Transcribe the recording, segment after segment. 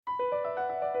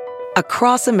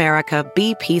Across America,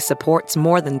 BP supports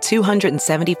more than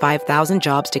 275,000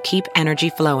 jobs to keep energy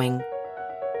flowing.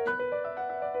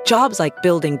 Jobs like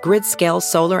building grid-scale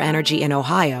solar energy in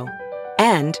Ohio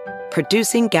and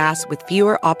producing gas with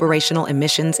fewer operational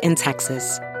emissions in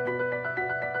Texas.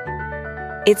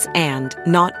 It's and,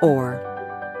 not or.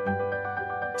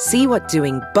 See what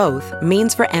doing both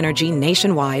means for energy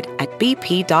nationwide at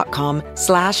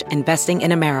bp.com/investing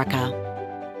in America.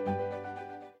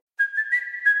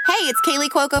 Hey, it's Kaylee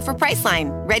Cuoco for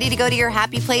Priceline. Ready to go to your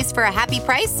happy place for a happy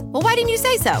price? Well, why didn't you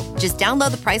say so? Just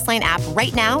download the Priceline app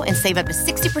right now and save up to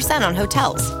 60% on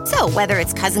hotels. So whether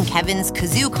it's Cousin Kevin's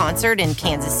Kazoo Concert in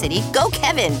Kansas City, go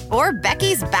Kevin, or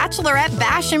Becky's Bachelorette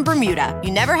Bash in Bermuda,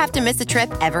 you never have to miss a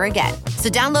trip ever again. So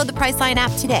download the Priceline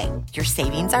app today. Your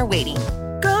savings are waiting.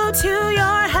 Go to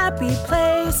your happy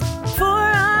place for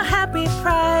a happy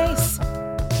price.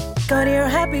 Go to your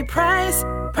happy price,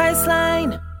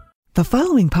 Priceline. The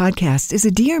following podcast is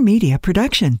a Dear Media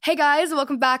production. Hey guys,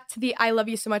 welcome back to the I Love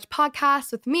You So Much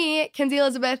podcast with me, Kinsey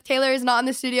Elizabeth. Taylor is not in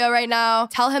the studio right now.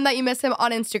 Tell him that you miss him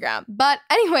on Instagram. But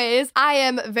anyways,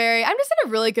 I'm just in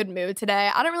a really good mood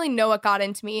today. I don't really know what got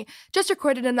into me. Just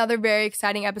recorded another very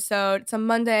exciting episode. It's a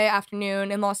Monday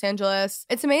afternoon in Los Angeles.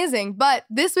 It's amazing. But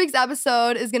this week's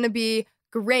episode is going to be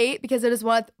great because it is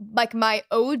one of my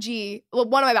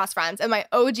best friends and my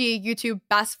OG YouTube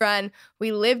best friend.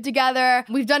 We live together.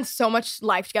 We've done so much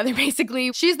life together,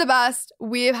 basically. She's the best.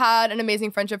 We've had an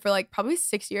amazing friendship for probably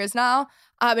 6 years now.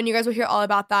 And you guys will hear all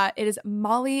about that. It is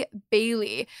Molly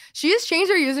Bailey. She has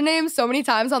changed her username so many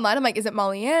times online. I'm like, is it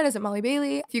Molly Ann? Is it Molly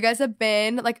Bailey? If you guys have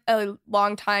been a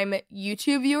long time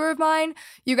YouTube viewer of mine,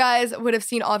 you guys would have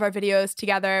seen all of our videos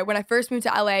together. When I first moved to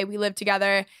LA, we lived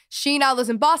together. She now lives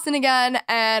in Boston again,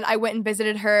 and I went and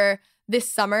visited her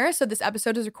this summer. So this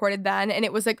episode was recorded then, and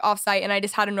it was offsite, and I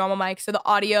just had a normal mic. So the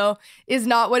audio is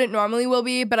not what it normally will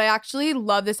be, but I actually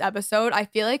love this episode. I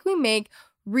feel like we make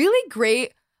really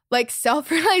great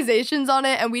self-realizations on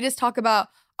it, and we just talk about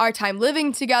our time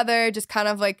living together, just kind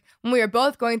of when we were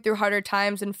both going through harder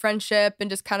times in friendship, and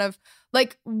just kind of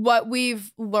what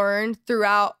we've learned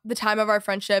throughout the time of our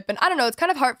friendship. And I don't know, it's kind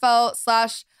of heartfelt /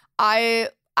 I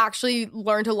actually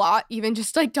learned a lot, even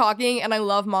just talking, and I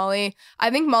love Molly. I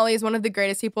think Molly is one of the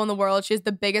greatest people in the world. She has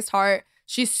the biggest heart.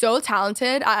 She's so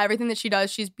talented at everything that she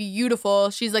does. She's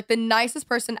beautiful. She's the nicest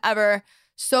person ever.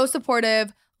 So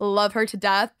supportive. Love her to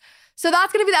death. So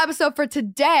that's going to be the episode for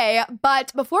today.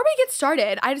 But before we get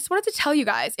started, I just wanted to tell you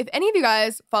guys, if any of you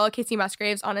guys follow Casey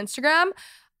Musgraves on Instagram,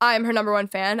 I'm her number one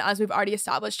fan, as we've already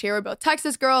established here. We're both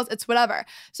Texas girls. It's whatever.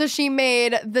 So she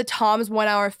made the Tom's 1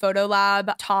 Hour Photo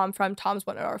Lab, Tom from Tom's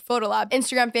 1 Hour Photo Lab,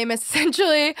 Instagram famous,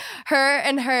 essentially. Her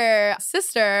and her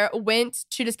sister went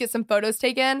to just get some photos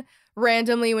taken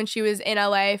randomly when she was in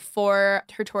LA for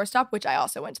her tour stop, which I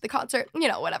also went to the concert,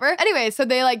 whatever. Anyway, so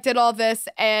they did all this,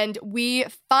 and we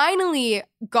finally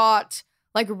got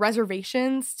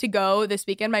reservations to go this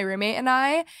weekend, my roommate and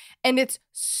I, and it's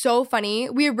so funny.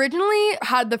 We originally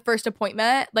had the first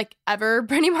appointment ever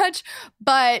pretty much,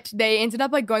 but they ended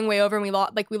up going way over, and we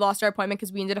lost our appointment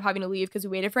because we ended up having to leave because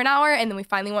we waited for an hour, and then we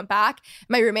finally went back.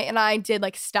 My roommate and I did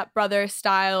stepbrother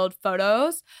styled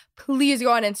photos. Please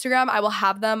go on Instagram. I will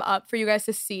have them up for you guys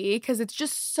to see because it's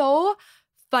just so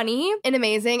funny and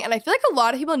amazing. And I feel a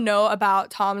lot of people know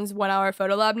about Tom's 1 Hour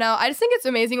Photo Lab now. I just think it's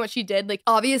amazing what she did.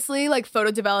 Obviously,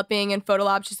 photo developing and photo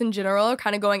labs just in general are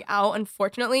kind of going out,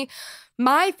 unfortunately.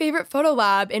 My favorite photo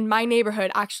lab in my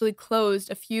neighborhood actually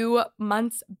closed a few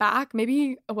months back.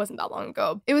 Maybe it wasn't that long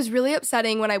ago. It was really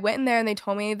upsetting when I went in there and they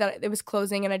told me that it was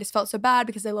closing, and I just felt so bad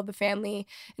because I love the family.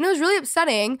 And it was really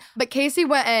upsetting. But Casey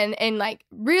went in and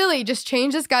really just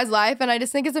changed this guy's life, and I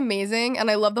just think it's amazing.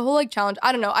 And I love the whole challenge.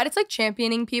 I don't know. I just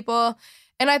championing people.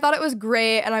 And I thought it was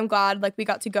great, and I'm glad we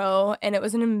got to go, and it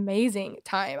was an amazing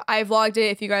time. I vlogged it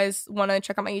if you guys want to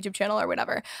check out my YouTube channel or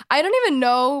whatever. I don't even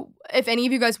know if any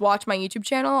of you guys watch my YouTube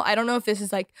channel. I don't know if this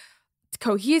is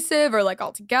cohesive or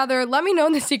all together. Let me know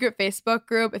in the secret Facebook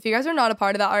group. If you guys are not a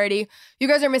part of that already, you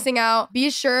guys are missing out. Be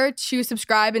sure to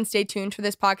subscribe and stay tuned for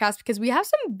this podcast because we have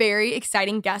some very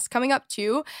exciting guests coming up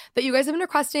too that you guys have been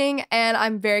requesting, and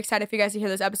I'm very excited for you guys to hear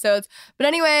those episodes. But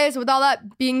anyways, with all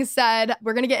that being said,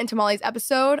 we're gonna get into Molly's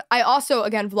episode. I also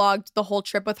again vlogged the whole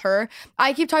trip with her.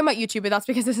 I keep talking about YouTube, but that's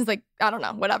because this is I don't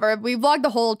know, whatever. We vlogged the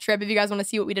whole trip. If you guys want to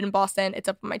see what we did in Boston, it's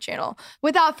up on my channel.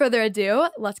 Without further ado,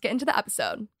 let's get into the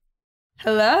episode.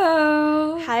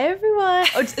 Hello. Hi, everyone.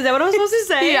 Oh, is that what I was supposed to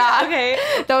say? Yeah. Okay.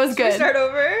 That was good. Should we start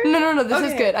over? No.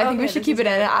 This is good. I think we should keep it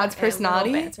in. It adds personality.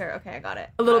 A little banter. Okay, I got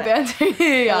it. A little banter.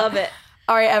 Yeah. I love it.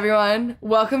 All right, everyone.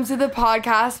 Welcome to the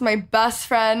podcast. My best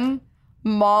friend,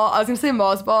 I was going to say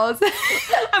Moz Balls.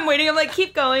 I'm waiting. I'm like,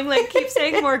 keep going. Like, keep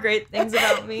saying more great things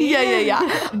about me.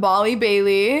 Yeah. Molly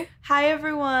Bailey. Hi,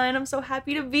 everyone. I'm so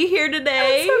happy to be here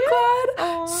today. I'm so glad.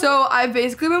 Aw. So I've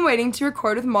basically been waiting to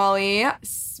record with Molly.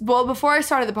 Well, before I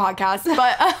started the podcast,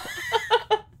 but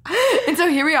and so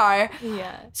here we are.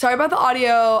 Yeah. Sorry about the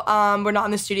audio. We're not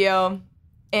in the studio.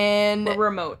 And We're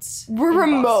remote. We're in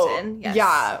remote. Boston. Yes.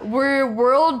 Yeah. We're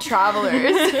world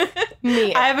travelers.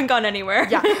 Me. I haven't gone anywhere.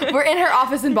 Yeah. We're in her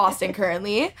office in Boston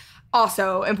currently.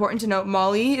 Also, important to note,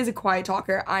 Molly is a quiet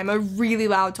talker. I'm a really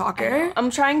loud talker.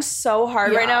 I'm trying so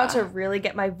hard right Yeah. now to really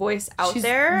get my voice out She's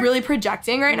there. really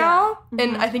projecting right now.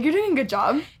 And I think you're doing a good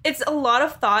job. It's a lot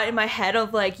of thought in my head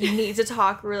of like, you need to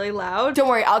talk really loud. Don't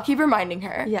worry, I'll keep reminding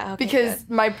her. Yeah, okay, because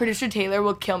my producer Taylor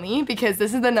will kill me because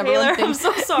this is the number Taylor, one thing. I'm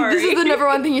so sorry. This is the number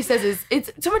one thing he says is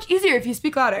it's so much easier if you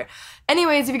speak louder.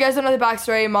 Anyways, if you guys don't know the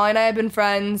backstory, Molly and I have been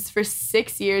friends for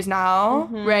 6 years now,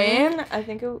 right? I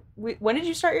think when did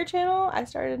you start your channel? I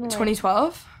started in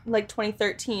 2012? like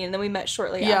 2013, and then we met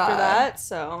shortly Yeah. after that.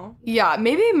 So Yeah,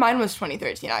 maybe mine was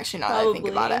 2013 actually, now that I think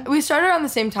about it. Probably. We started around the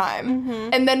same time.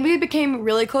 And then we became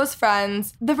really close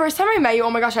friends. The first time I met you, oh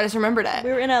my gosh, I just remembered it. we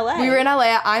were in LA. We were in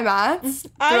LA at IMATS.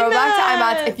 Throwback to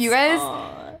IMATS. If you guys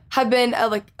have been a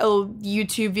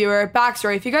YouTube viewer,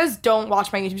 backstory, if you guys don't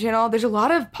watch my YouTube channel, there's a lot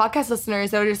of podcast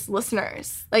listeners that are just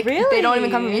listeners. Like, Really? they don't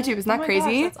even come from YouTube. Isn't that Oh my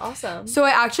crazy? gosh, that's awesome. So I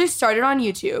actually started on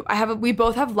YouTube. We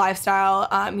both have lifestyle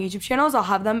YouTube channels. I'll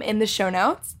have them in the show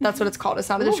notes. That's what it's called. It's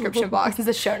not a description box. It's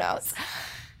the show notes.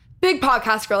 Big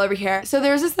podcast girl over here. So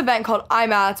there's this event called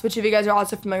IMATS, which if you guys are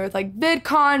also familiar with like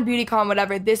VidCon, BeautyCon,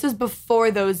 whatever, this was before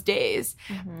those days.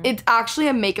 It's actually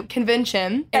a makeup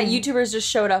convention. that YouTubers just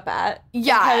showed up at.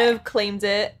 Yeah. And kind of claimed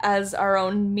it as our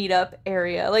own meetup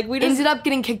area. Like we just Ended up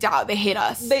getting kicked out. They hate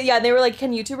us. they were like,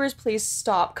 can YouTubers please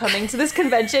stop coming to this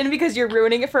convention because you're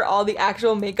ruining it for all the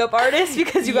actual makeup artists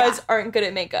because you guys aren't good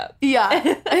at makeup. Yeah.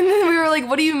 And then we were like,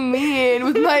 what do you mean?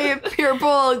 With my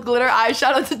purple glitter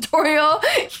eyeshadow tutorial,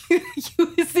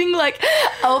 using like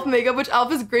e.l.f. makeup, which e.l.f.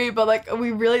 is great, but like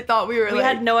we really thought we were We like...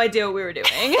 had no idea what we were doing.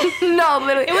 No,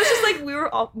 literally. It was just like we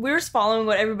were just following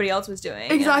what everybody else was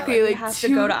doing. Exactly, And we like, have to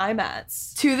go to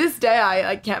IMATS. To this day, I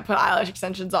like can't put eyelash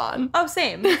extensions on. Oh,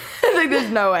 same. Like, there's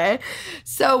no way.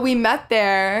 So we met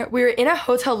there. We were in a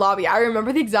hotel lobby. I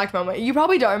remember the exact moment. You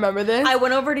probably don't remember this. I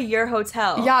went over to your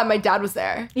hotel. Yeah, my dad was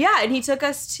there. Yeah, and he took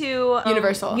us to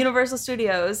Universal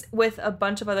Studios with a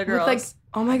bunch of other girls. With like,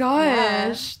 oh my gosh,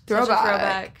 Yeah. Such a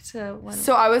throwback to when.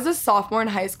 So I was a sophomore in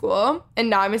high school, and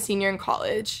now I'm a senior in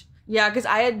college. Yeah, because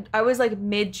I was like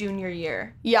mid junior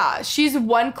year. Yeah, she's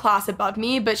one class above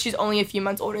me, but she's only a few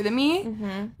months older than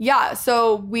me. Yeah,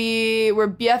 so we were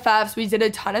BFFs. We did a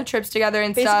ton of trips together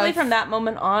and Basically, stuff. from that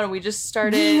moment on, we just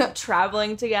started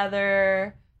traveling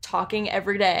together, talking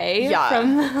every day. Yeah.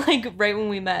 From like right when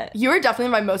we met. You were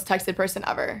definitely my most texted person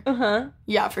ever.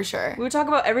 Yeah, for sure. We would talk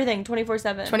about everything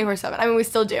 24/7. 24/7. I mean, we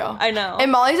still do. I know.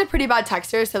 And Molly's a pretty bad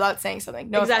texter, so that's saying something.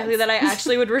 No exactly, offense. that I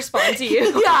actually would respond to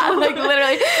you. Yeah, like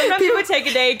literally. Sometimes it would take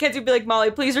a day. Kids would be like,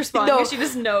 Molly, please respond. No. Because she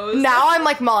just knows. Now I'm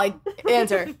like, Molly,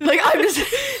 answer. Like, I'm just...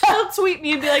 She'll tweet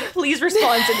me and be like, please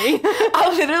respond to me.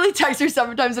 I'll literally text her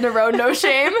 7 times in a row, no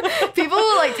shame. People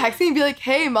will like text me and be like,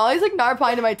 hey, Molly's like not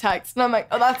replying to my text. And I'm like,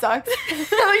 oh, that sucks.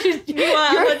 Like, Meanwhile,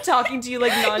 I'm like talking to you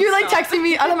like nonstop. You're like texting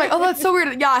me, and I'm like, oh, that's so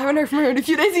weird. Yeah, I haven't heard from her in a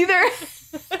few days either.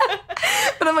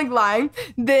 But I'm like lying.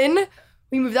 Then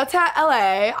we moved out to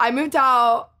LA. I moved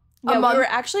out a month. we were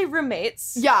actually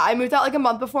roommates. Yeah, I moved out like a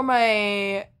month before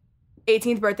my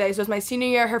 18th birthday. So it was my senior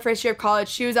year, her first year of college.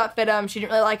 She was at FITM. She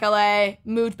didn't really like LA.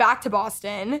 Moved back to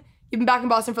Boston. You've been back in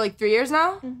Boston for like 3 years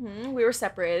now? We were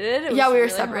separated. It was Yeah, we were really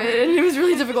separated. hard. It was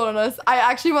really difficult on us. I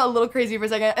actually went a little crazy for a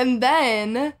second. And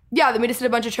then we just did a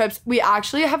bunch of trips. We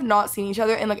actually have not seen each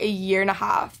other in like a year and a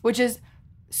half, which is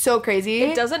so crazy.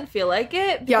 It doesn't feel like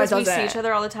it Yeah, it because we see doesn't. each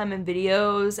other all the time in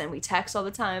videos and we text all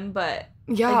the time, but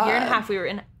Yeah. a year and a half we were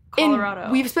in Colorado.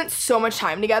 And we've spent so much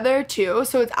time together too,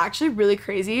 so it's actually really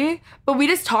crazy. But we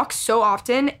just talk so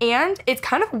often, and it's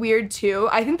kind of weird too.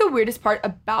 I think the weirdest part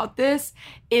about this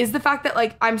is the fact that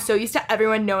like I'm so used to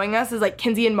everyone knowing us as like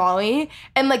Kinsey and Molly,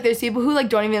 and like there's people who like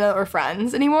don't even know that we're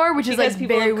friends anymore, which because is like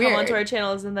people very have come weird. onto our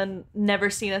channels and then never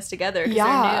seen us together because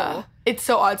Yeah, they're it's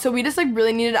so odd. So we just like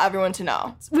really needed everyone to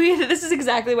know. new. This is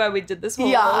exactly why we did this whole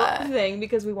Yeah. thing,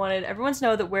 because we wanted everyone to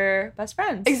know that we're best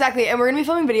friends. Exactly, and we're gonna be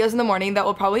filming videos in the morning that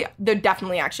they're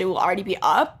definitely actually will already be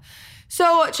up.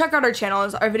 So check out our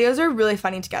channels. Our videos are really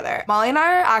funny together. Molly and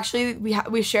I are actually,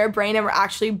 we share a brain, and we're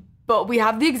actually, but we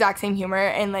have the exact same humor,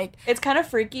 and like It's kind of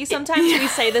freaky sometimes. We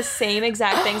say the same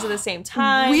exact things at the same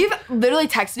time. we've literally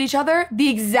texted each other the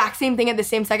exact same thing at the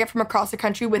same second from across the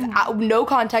country with no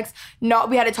context.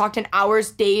 We hadn't talked in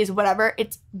hours, days, whatever.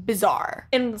 It's bizarre.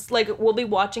 And it's like we'll be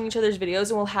watching each other's videos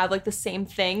and we'll have like the same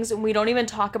things and we don't even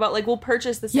talk about like we'll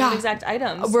purchase the same exact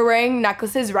items. We're wearing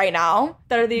necklaces right now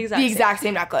that are the exact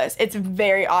same necklace. It's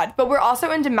very odd. But we're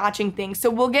also into matching things. So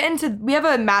we have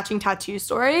a matching tattoo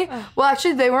story. Well,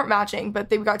 actually they weren't matching, but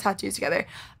they got tattoos together.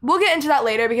 We'll get into that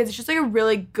later because it's just like a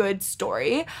really good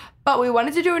story. But we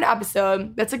wanted to do an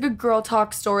episode that's like a girl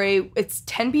talk story. It's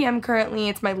 10 p.m. currently.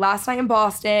 It's my last night in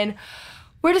Boston.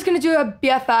 We're just going to do a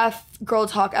BFF girl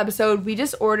talk episode. We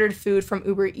just ordered food from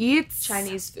Uber Eats.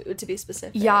 Chinese food, to be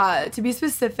specific. Yeah, to be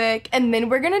specific. And then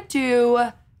we're going to do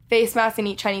face masks and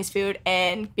eat Chinese food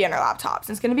and be on our laptops.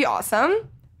 It's going to be awesome.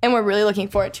 And we're really looking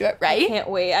forward to it, right? I can't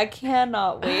wait. I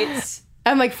cannot wait.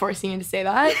 I'm like forcing you to say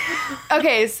that.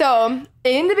 Okay, so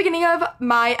in the beginning of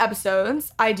my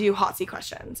episodes, I do hot seat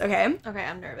questions, okay? Okay,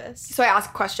 I'm nervous. So I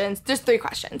ask questions. There's 3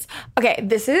 questions. Okay,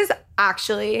 this is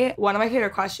actually one of my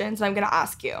favorite questions, and I'm going to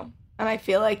ask you, and I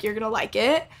feel like you're going to like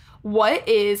it. What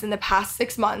is, in the past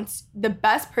 6 months, the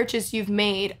best purchase you've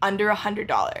made under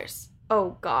 $100?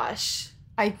 Oh, gosh.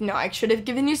 I know, I should have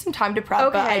given you some time to prep,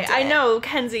 okay, but I didn't. I know,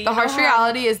 Kenzie. The harsh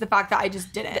reality is the fact that I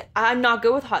just didn't. I'm not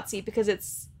good with hot seat because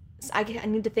I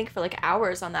need to think for like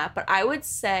hours on that, but I would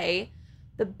say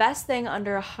the best thing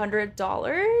under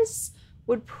 $100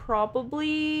 would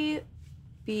probably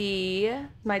be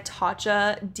my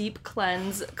Tatcha Deep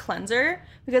Cleanser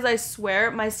because I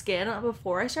swear my skin,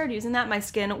 before I started using that, my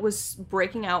skin was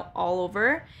breaking out all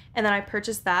over, and then I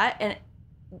purchased that, and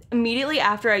immediately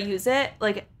after I use it,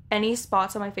 like any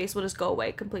spots on my face will just go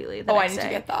away completely the next I need day. to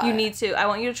get that. You need to. I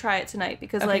want you to try it tonight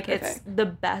because okay, like perfect. It's the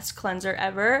best cleanser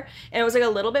ever. And it was like a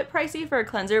little bit pricey for a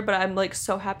cleanser, but I'm like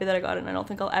so happy that I got it and I don't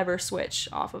think I'll ever switch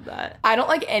off of that. I don't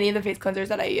like any of the face cleansers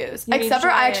that I use. You except for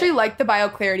I actually like the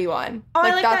BioClarity one. Oh,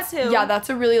 I like that's, that too. Yeah, that's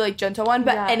a really like gentle one.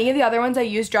 But any of the other ones I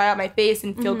use dry out my face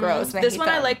and feel gross. And this I hate one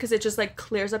them. I like because it just like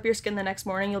clears up your skin the next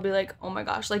morning. You'll be like, oh my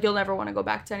gosh, like you'll never want to go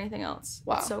back to anything else.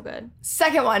 Wow. It's so good.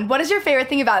 Second one, what is your favorite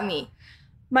thing about me?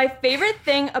 My favorite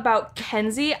thing about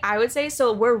Kenzie, I would say,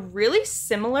 so we're really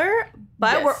similar,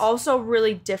 but we're also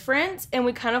really different, and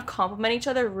we kind of complement each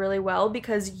other really well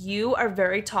because you are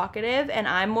very talkative, and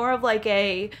I'm more of like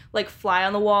a like fly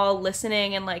on the wall,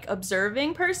 listening and like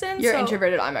observing person. You're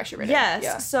introverted, I'm extroverted. Yes.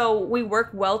 Yeah. So we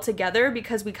work well together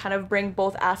because we kind of bring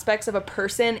both aspects of a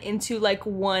person into like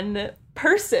one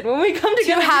person. When we come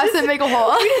together, Two halves that make a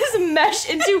whole. We just mesh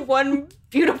into one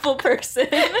beautiful person.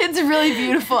 It's really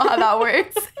beautiful how that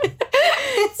works.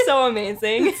 It's so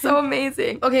amazing. It's so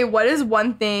amazing. Okay, what is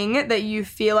one thing that you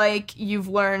feel like you've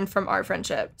learned from our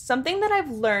friendship? Something that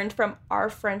I've learned from our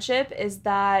friendship is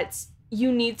that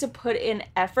you need to put in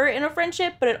effort in a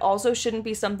friendship, but it also shouldn't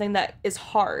be something that is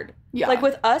hard. Yeah. Like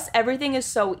with us, everything is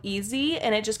so easy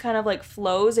and it just kind of like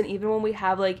flows. And even when we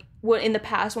have like, in the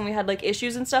past when we had like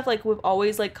issues and stuff, like we've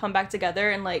always like come back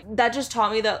together, and like that just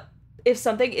taught me that if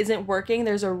something isn't working,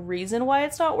 there's a reason why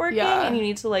it's not working. Yeah. And you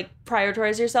need to like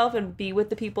prioritize yourself and be with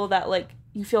the people that like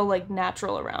you feel like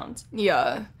natural around.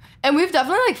 Yeah. And we've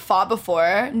definitely like fought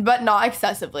before, but not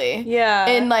excessively. Yeah.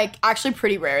 And like actually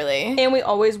pretty rarely. And we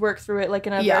always work through it like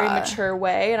in a very mature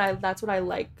way, and that's what I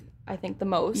like, I think, the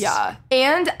most. Yeah.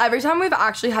 And every time we've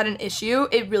actually had an issue,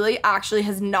 it really actually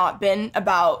has not been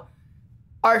about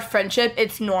our friendship.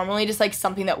 It's normally just like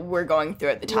something that we're going through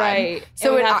at the time. Right.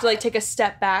 So we have to like take a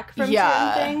step back from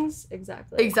certain things.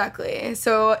 Exactly. Exactly.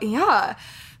 So yeah.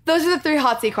 Those are the 3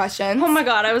 hot seat questions. Oh my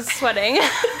God, I was sweating.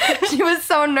 She was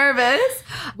so nervous.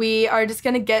 We are just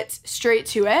going to get straight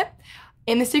to it.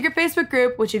 In the secret Facebook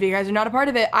group, which if you guys are not a part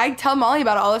of it, I tell Molly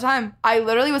about it all the time. I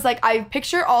literally was like, I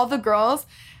picture all the girls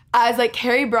as like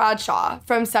Carrie Bradshaw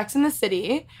from Sex and the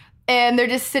City. And they're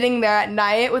just sitting there at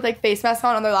night with like face masks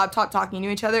on their laptop talking to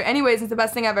each other. Anyways, it's the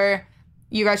best thing ever.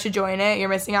 You guys should join it. You're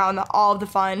missing out on all of the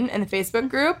fun in the Facebook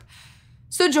group.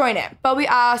 So join it. But we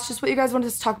asked just what you guys wanted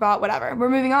us to talk about, whatever. We're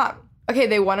moving on. Okay,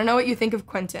 they want to know what you think of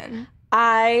Quentin.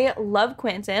 I love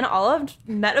Quentin. All I've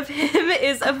met of him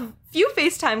is a few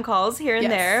FaceTime calls here and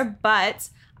there, but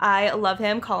I love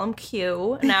him. Call him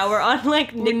Q. Now we're on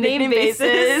like nickname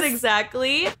basis.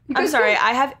 Exactly. I'm sorry.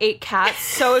 I have 8 cats.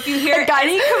 So if you hear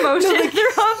any commotion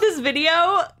throughout this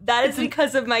video, that is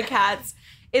because of my cats.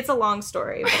 It's a long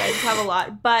story, but I just have a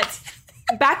lot. But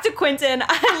back to Quentin.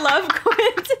 I love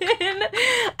Quentin.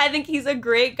 I think he's a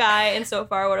great guy. And so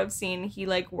far what I've seen, he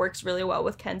like works really well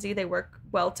with Kenzie. They work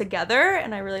well together.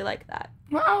 And I really like that.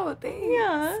 Wow, thanks.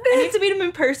 Yeah. I need to meet him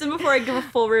in person before I give a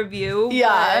full review.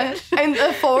 Yeah. And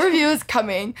the full review is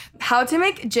coming. How to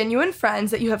make genuine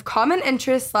friends that you have common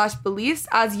interests / beliefs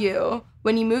as you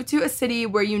when you move to a city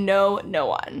where you know no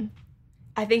one.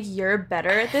 I think you're better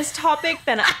at this topic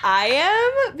than I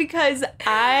am because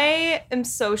I am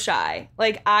so shy.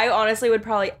 Like, I honestly would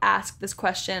probably ask this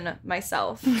question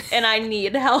myself, and I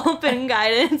need help and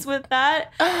guidance with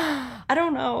that. I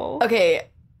don't know. Okay,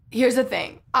 here's the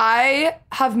thing. I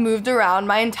have moved around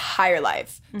my entire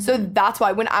life. So that's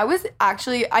why when I was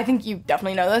actually, I think you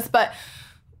definitely know this, but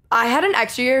I had an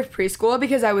extra year of preschool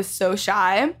because I was so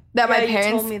shy that my parents,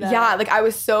 you told me that. yeah, like I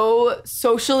was so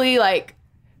socially like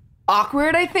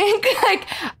awkward, I think. Like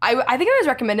I think I was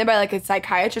recommended by like a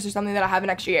psychiatrist or something that I have an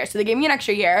extra year. So they gave me an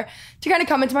extra year to kind of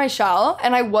come into my shell,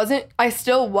 and I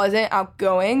still wasn't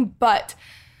outgoing, but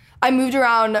I moved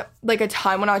around like a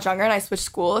time when I was younger and I switched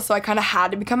schools, so I kind of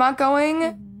had to become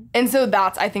outgoing. And so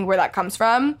that's, I think, where that comes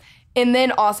from. And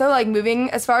then also like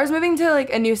as far as moving to like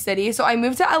a new city. So I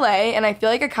moved to LA, and I feel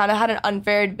like I kind of had an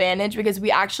unfair advantage because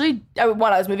I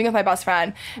was moving with my best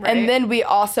friend. Right. And then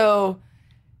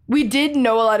we did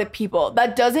know a lot of people.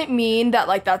 That doesn't mean that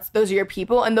like those are your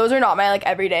people, and those are not my like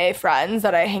everyday friends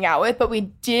that I hang out with, but we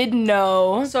did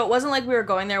know. So it wasn't like we were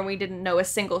going there and we didn't know a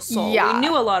single soul. Yeah. We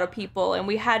knew a lot of people, and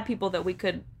we had people that we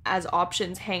could, as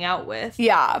options, hang out with.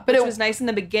 Yeah. But it was nice in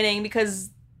the beginning because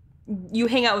you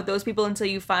hang out with those people until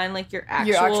you find like your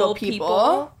actual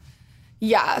people.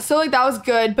 Yeah. So like that was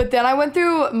good. But then I went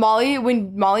through Molly,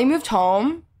 when Molly moved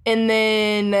home, and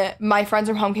then my friends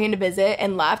from home came to visit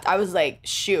and left. I was like,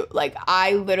 shoot, like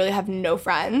I literally have no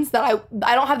friends that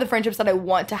I don't have the friendships that I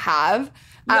want to have.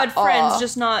 You had friends,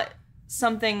 just not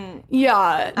something.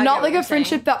 Yeah, not like a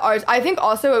friendship that ours. I think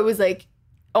also it was like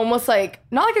almost like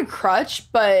not like a crutch,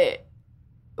 but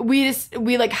we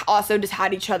like also just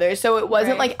had each other. So it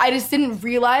wasn't like, I just didn't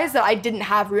realize that I didn't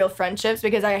have real friendships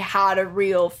because I had a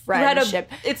real friendship.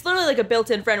 It's literally like a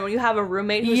built-in friend. When you have a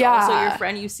roommate who's also your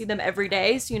friend, you see them every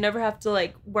day. So you never have to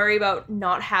like worry about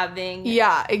not having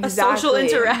a social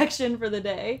interaction for the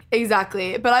day.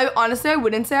 Exactly. But I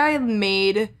wouldn't say I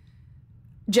made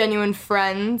genuine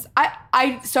friends.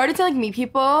 I started to like meet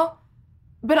people,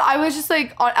 but I was just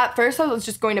like, at first I was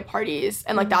just going to parties,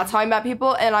 and like that's how I met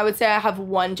people. And I would say I have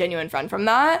one genuine friend from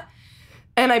that,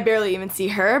 and I barely even see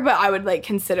her, but I would like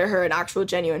consider her an actual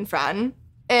genuine friend.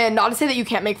 And not to say that you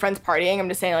can't make friends partying. I'm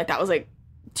just saying like that was like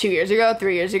 2 years ago,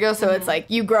 3 years ago. So it's like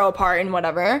you grow apart and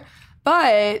whatever.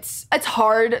 But it's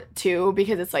hard too,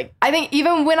 because it's like, I think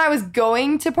even when I was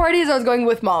going to parties, I was going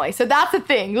with Molly. So that's the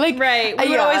thing. Like, right. We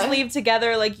would always leave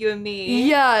together, like you and me.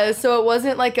 Yeah. So it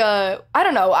wasn't like I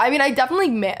don't know. I mean, I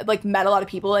definitely met a lot of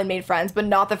people and made friends, but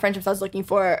not the friendships I was looking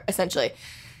for, essentially.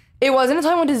 It wasn't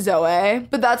until I went to Zoe,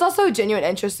 but that's also genuine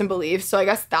interest and belief. So I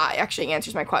guess that actually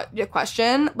answers my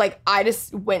question. Like, I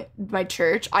just went to my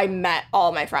church. I met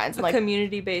all my friends. And, like,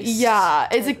 community-based. Yeah.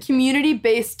 It's a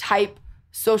community-based type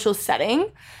social setting.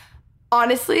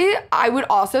 Honestly, I would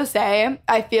also say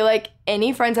I feel like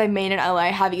any friends I've made in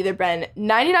LA have either been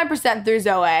 99% through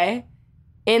Zoe,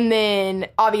 and then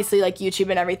obviously like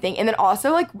YouTube and everything, and then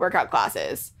also like workout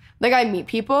classes. Like, I meet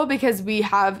people because we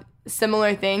have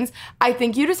similar things. I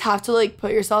think you just have to like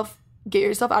get yourself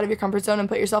out of your comfort zone and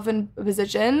put yourself in a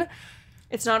position.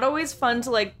 It's not always fun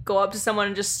to like go up to someone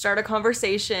and just start a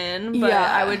conversation, but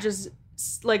I would just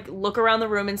like look around the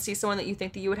room and see someone that you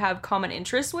think that you would have common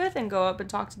interests with and go up and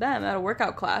talk to them at a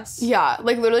workout class. Yeah,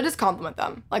 like literally just compliment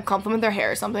them. Like compliment their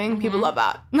hair or something. People love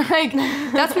that. Like,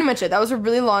 that's pretty much it. That was a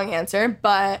really long answer,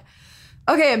 but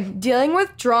okay, dealing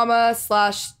with drama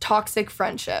 / toxic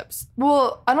friendships.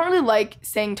 Well, I don't really like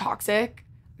saying toxic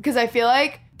because I feel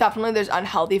like definitely there's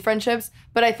unhealthy friendships,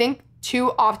 but I think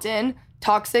too often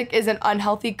toxic is an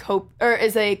unhealthy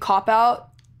cop-out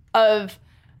of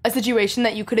a situation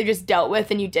that you could have just dealt with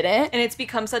and you didn't. And it's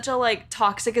become such a, like,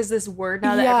 toxic is this word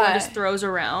now that everyone just throws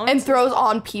around. And throws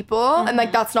on people. And,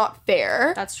 like, that's not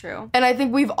fair. That's true. And I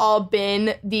think we've all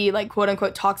been the, like,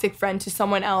 quote-unquote toxic friend to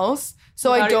someone else.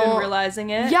 So without even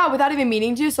realizing it. Yeah, without even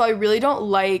meaning to. So I really don't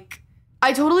like...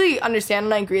 I totally understand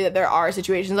and I agree that there are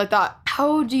situations like that.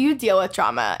 How do you deal with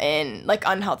drama in, like,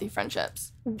 unhealthy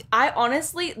friendships? I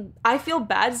feel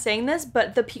bad saying this,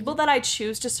 but the people that I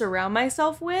choose to surround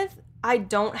myself with, I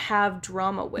don't have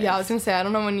drama with. Yeah, I was gonna say, I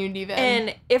don't know when you'd even.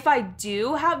 And if I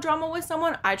do have drama with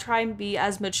someone, I try and be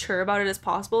as mature about it as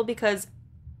possible, because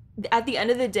at the end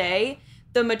of the day,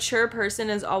 the mature person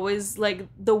is always like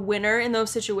the winner in those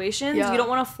situations. Yeah. You don't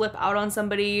want to flip out on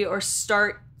somebody or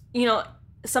start,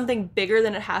 something bigger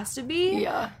than it has to be.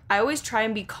 Yeah. I always try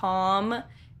and be calm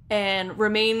and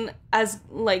remain as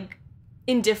like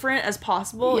indifferent as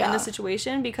possible in the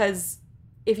situation, because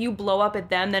if you blow up at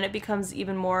them, then it becomes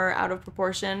even more out of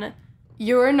proportion.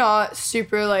 You're not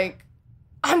super, like,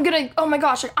 I'm gonna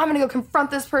go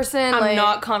confront this person. I'm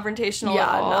not confrontational at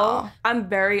all. No. I'm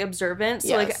very observant.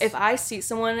 So like if I see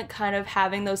someone kind of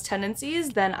having those tendencies,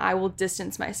 then I will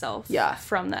distance myself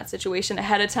from that situation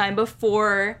ahead of time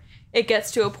before it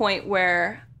gets to a point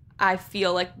where I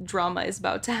feel like drama is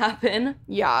about to happen.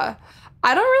 Yeah.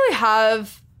 I don't really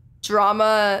have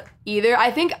drama either.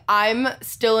 I think I'm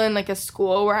still in like a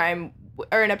school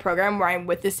or in a program where I'm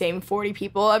with the same 40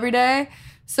 people every day.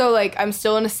 So, like, I'm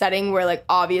still in a setting where, like,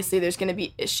 obviously there's going to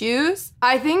be issues.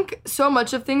 I think so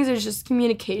much of things is just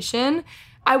communication.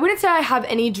 I wouldn't say I have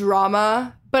any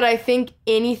drama, but I think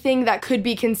anything that could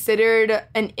be considered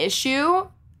an issue,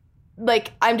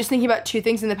 like, I'm just thinking about 2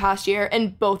 things in the past year,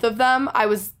 and both of them, I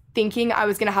was thinking I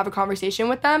was going to have a conversation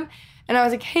with them. And I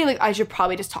was like, hey, like, I should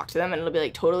probably just talk to them and it'll be,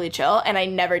 like, totally chill. And I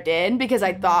never did because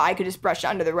I thought I could just brush it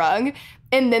under the rug.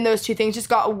 And then those 2 things just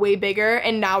got way bigger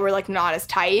and now we're, like, not as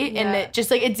tight. Yeah. And it just,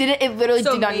 like, it literally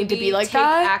did not need to be like that.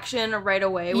 So take action right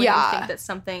away when you think that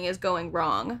something is going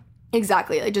wrong.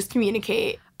 Exactly. Like, just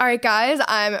communicate. All right, guys,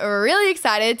 I'm really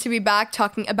excited to be back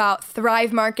talking about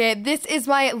Thrive Market. This is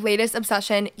my latest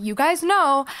obsession. You guys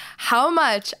know how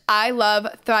much I love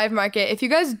Thrive Market. If you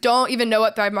guys don't even know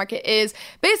what Thrive Market is,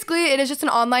 basically it is just an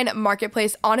online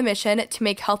marketplace on a mission to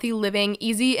make healthy living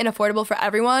easy and affordable for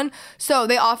everyone. So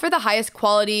they offer the highest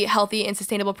quality, healthy, and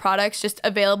sustainable products just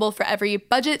available for every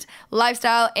budget,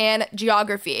 lifestyle, and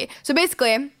geography. So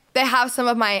basically, they have some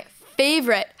of my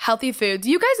favorite healthy foods.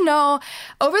 You guys know,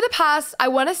 over the past, I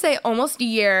want to say almost a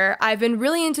year, I've been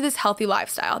really into this healthy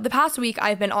lifestyle. The past week,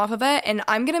 I've been off of it, and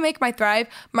I'm going to make my Thrive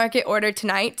Market order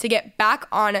tonight to get back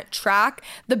on track.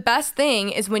 The best thing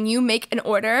is when you make an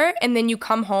order, and then you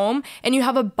come home, and you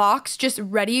have a box just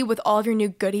ready with all of your new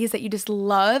goodies that you just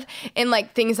love, and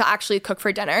like things to actually cook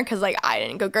for dinner, because like I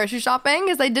didn't go grocery shopping,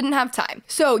 because I didn't have time.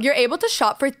 So you're able to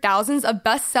shop for thousands of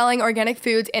best-selling organic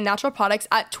foods and natural products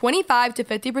at 25 to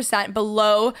 50%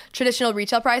 below traditional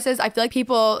retail prices. I feel like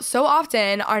people so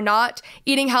often are not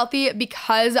eating healthy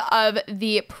because of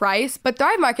the price, but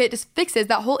Thrive Market just fixes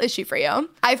that whole issue for you.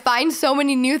 I find so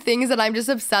many new things that I'm just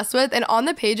obsessed with, and on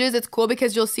the pages, it's cool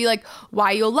because you'll see like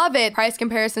why you'll love it, price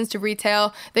comparisons to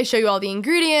retail. They show you all the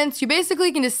ingredients. You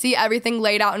basically can just see everything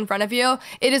laid out in front of you.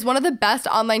 It is one of the best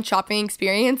online shopping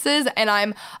experiences, and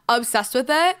I'm obsessed with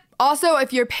it. Also,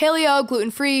 if you're paleo,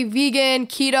 gluten-free, vegan,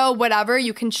 keto, whatever,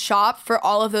 you can shop for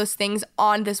all of those things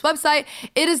on this website.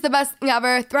 It is the best thing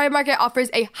ever. Thrive Market offers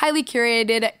a highly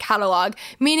curated catalog,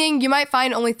 meaning you might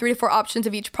find only 3 to 4 options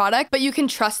of each product, but you can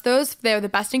trust those. They're the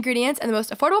best ingredients and the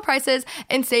most affordable prices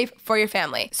and safe for your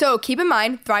family. So keep in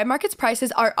mind, Thrive Market's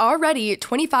prices are already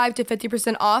 25 to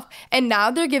 50% off, and now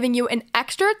they're giving you an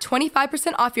extra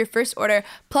 25% off your first order,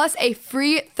 plus a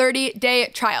free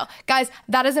 30-day trial. Guys,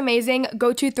 that is amazing.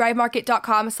 Go to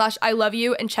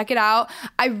thrivemarket.com/ILoveYou and check it out.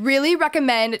 I really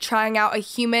recommend trying out a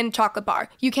human chocolate bar.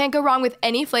 You can't go wrong with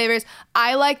any flavors.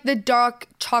 I like the dark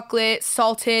chocolate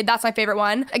salted. That's my favorite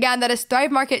one. Again, that is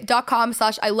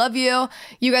thrivemarket.com/ILoveYou.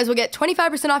 You guys will get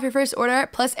 25% off your first order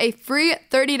plus a free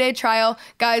 30-day trial.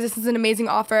 Guys, this is an amazing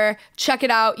offer. Check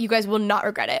it out. You guys will not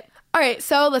regret it. All right,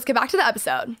 so let's get back to the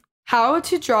episode. How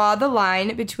to draw the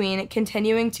line between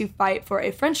continuing to fight for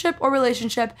a friendship or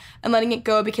relationship and letting it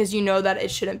go because you know that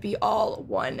it shouldn't be all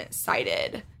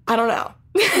one-sided. I don't know.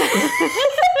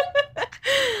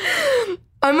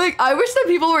 I'm like, I wish that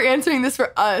people were answering this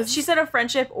for us. She said a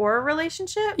friendship or a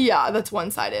relationship? Yeah, that's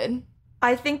one-sided.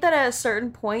 I think that at a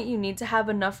certain point, you need to have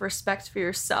enough respect for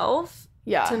yourself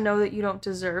to know that you don't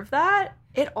deserve that.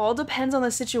 It all depends on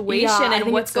the situation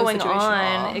and what's going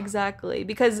on. Exactly.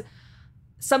 Because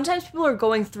sometimes people are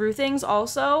going through things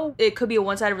also. It could be a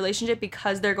one-sided relationship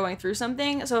because they're going through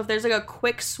something. So if there's like a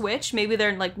quick switch, maybe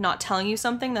they're like not telling you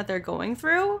something that they're going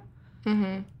through.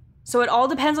 Mm-hmm. So it all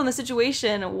depends on the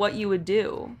situation, what you would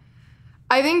do.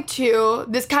 I think too,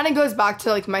 this kind of goes back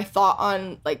to like my thought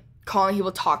on like calling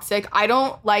people toxic. I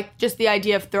don't like just the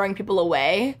idea of throwing people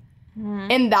away. Mm-hmm.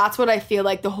 And that's what I feel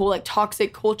like the whole like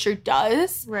toxic culture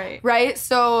does. Right?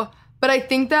 So, but I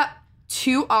think that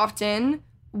too often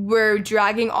we're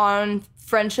dragging on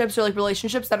friendships or like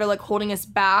relationships that are like holding us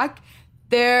back.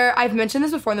 I've mentioned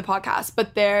this before in the podcast,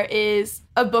 but there is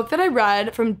a book that I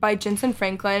read by Jensen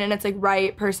Franklin, and it's like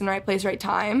right person, right place, right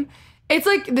time. It's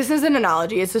like, this is an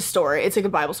analogy. It's a story. It's like a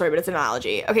Bible story, but it's an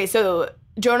analogy. Okay, so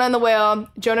Jonah and the whale.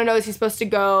 Jonah knows he's supposed to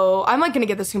go. I'm like going to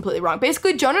get this completely wrong.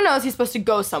 Basically, Jonah knows he's supposed to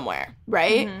go somewhere,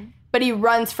 right? Mm-hmm. But he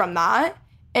runs from that,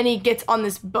 and he gets on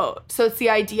this boat. So it's the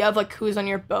idea of like who's on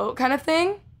your boat kind of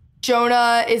thing.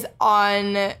 Jonah is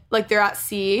on, like, they're at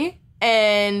sea,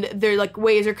 and they're, like,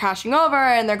 waves are crashing over,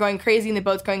 and they're going crazy, and the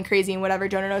boat's going crazy, and whatever.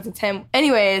 Jonah knows it's him.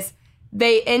 Anyways,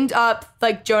 they end up,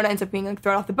 like, Jonah ends up being, like,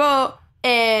 thrown off the boat.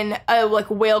 and a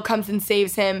whale comes and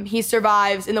saves him. He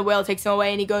survives, and the whale takes him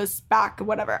away, and he goes back,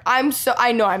 whatever. I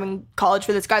know I'm in college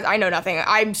for this, guys. I know nothing.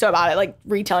 I'm so bad at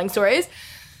retelling stories.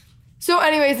 So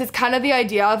anyways, it's kind of the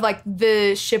idea of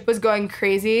the ship was going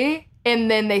crazy,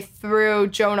 and then they threw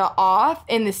Jonah off,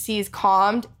 and the seas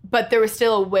calmed, but there was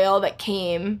still a whale that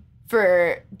came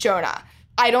for Jonah.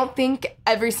 I don't think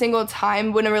every single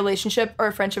time when a relationship or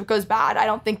a friendship goes bad, I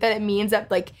don't think that it means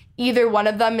that either one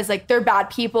of them is they're bad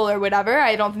people or whatever.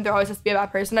 I don't think there always has to be a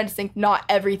bad person. I just think not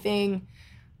everything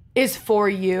is for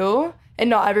you and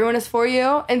not everyone is for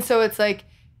you. And so it's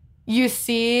you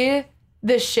see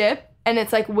the ship and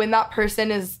it's when that person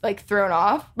is thrown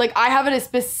off. I have a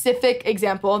specific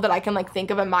example that I can think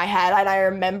of in my head, and I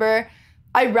remember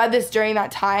I read this during that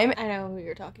time. I know who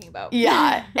you're talking about.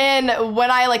 Yeah. And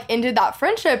when I ended that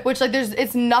friendship, which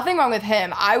it's nothing wrong with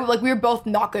him. We were both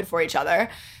not good for each other.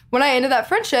 When I ended that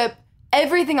friendship,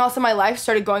 everything else in my life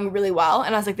started going really well.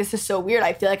 And I was this is so weird.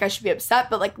 I feel I should be upset,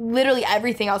 but literally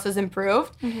everything else has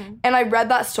improved. Mm-hmm. And I read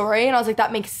that story and I was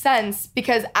that makes sense,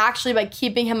 because actually by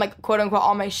keeping him quote unquote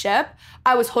on my ship,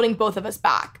 I was holding both of us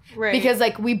back. Right. Because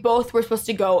we both were supposed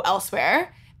to go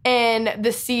elsewhere, and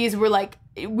the seas were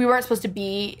we weren't supposed to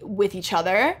be with each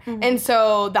other. Mm-hmm. And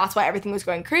so that's why everything was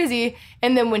going crazy.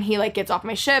 And then when he gets off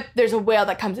my ship, there's a whale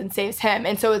that comes and saves him.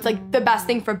 And so it's the best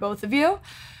thing for both of you.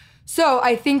 So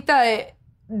I think that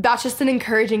that's just an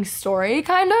encouraging story,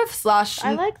 kind of, /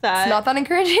 I like that. It's not that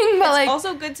encouraging, but it's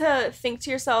also good to think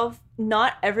to yourself,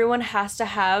 not everyone has to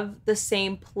have the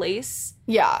same place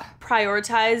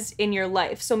prioritized in your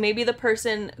life. So maybe the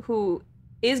person who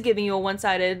is giving you a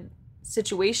one-sided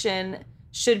situation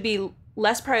should be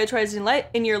less prioritized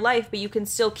in your life, but you can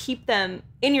still keep them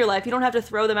in your life. You don't have to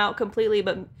throw them out completely,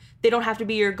 but they don't have to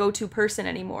be your go-to person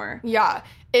anymore. Yeah.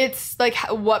 It's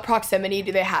what proximity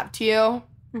do they have to you?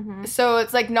 Mm-hmm. So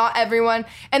it's not everyone,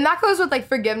 and that goes with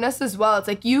forgiveness as well. It's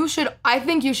I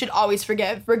think you should always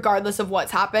forgive regardless of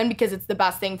what's happened, because it's the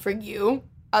best thing for you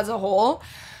as a whole.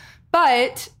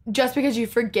 But just because you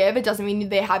forgive, it doesn't mean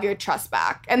they have your trust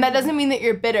back. And that doesn't mean that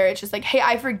you're bitter. It's just hey,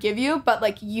 I forgive you,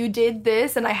 but you did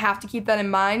this and I have to keep that in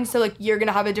mind. So you're going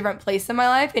to have a different place in my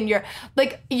life, and you're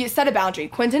you set a boundary.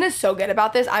 Quentin is so good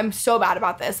about this. I'm so bad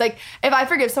about this. If I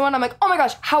forgive someone, I'm oh my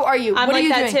gosh, how are you? What are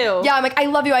you doing? Too. Yeah, I'm I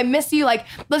love you. I miss you.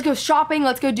 Let's go shopping.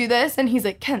 Let's go do this. And he's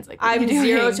Ken's I'm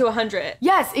 0 to 100.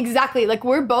 Yes, exactly.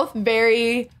 We're both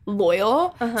very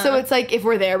loyal. Uh-huh. So it's if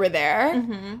we're there, we're there.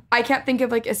 Mm-hmm. I can't think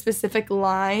of a specific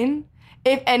line.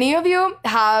 If any of you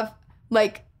have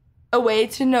a way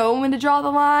to know when to draw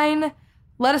the line,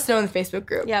 let us know in the Facebook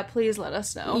group. Yeah, please let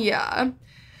us know. Yeah.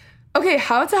 Okay,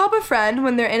 how to help a friend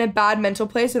when they're in a bad mental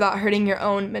place without hurting your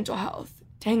own mental health?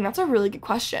 Dang, that's a really good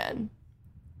question.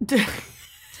 Why are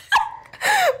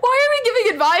we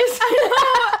giving advice?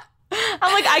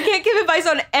 I'm I can't give advice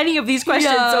on any of these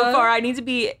questions so far. I need to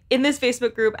be in this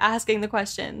Facebook group asking the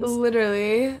questions.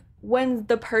 Literally. When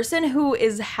the person who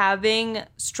is having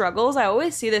struggles, I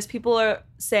always see this, people are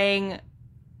saying,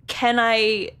 can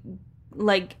I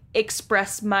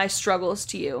express my struggles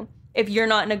to you? If you're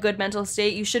not in a good mental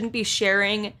state, you shouldn't be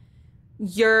sharing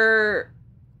your,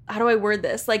 how do I word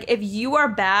this? If you are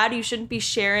bad, you shouldn't be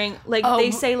sharing,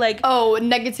 they say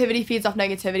negativity feeds off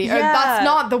negativity. Yeah. Or that's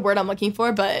not the word I'm looking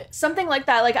for, but something like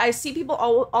that. I see people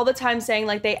all the time saying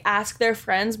they ask their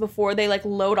friends before they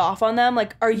load off on them.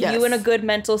 Are you in a good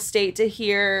mental state to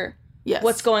hear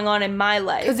what's going on in my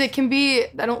life? Because it can be,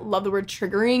 I don't love the word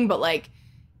triggering, but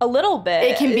a little bit.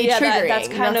 It can be triggering. That's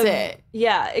kind of it.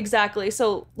 Yeah, exactly.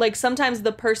 So sometimes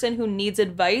the person who needs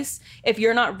advice, if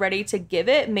you're not ready to give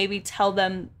it, maybe tell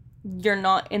them you're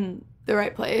not in the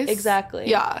right place. Exactly.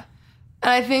 Yeah.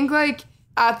 And I think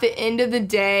at the end of the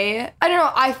day, I don't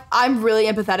know, I'm really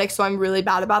empathetic, so I'm really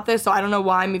bad about this, so I don't know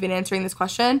why I'm even answering this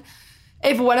question.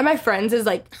 If one of my friends is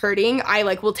hurting, I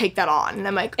will take that on, and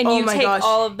I'm and oh my gosh. And you take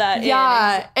all of that in.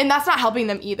 And that's not helping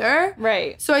them either.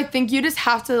 Right. So I think you just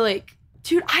have to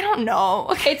dude, I don't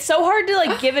know. It's so hard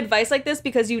to give advice like this,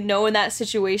 because in that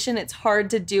situation it's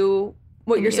hard to do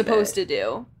what you're supposed to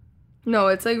do. No,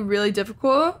 it's really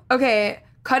difficult. Okay,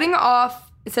 cutting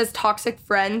off, it says toxic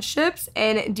friendships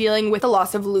and dealing with the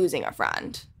loss of losing a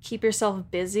friend. Keep yourself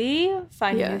busy,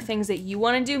 find new things that you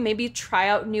want to do, maybe try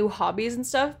out new hobbies and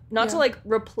stuff. Not to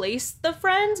replace the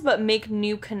friends, but make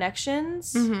new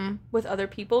connections with other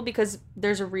people, because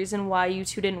there's a reason why you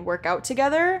two didn't work out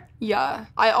together. Yeah,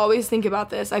 I always think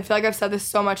about this. I feel I've said this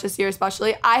so much this year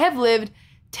especially. I have lived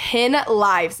 10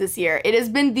 lives this year. It has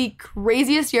been the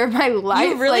craziest year of my life.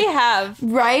 You really have.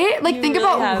 Right? Think really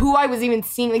about who I was even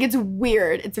seeing. It's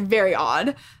weird. It's very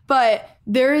odd. But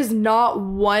there is not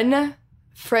one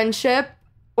friendship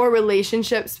or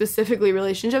relationships, specifically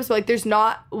relationships, but like there's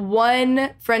not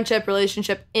one friendship,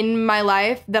 relationship in my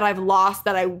life that I've lost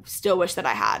that I still wish that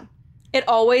I had. It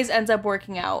always ends up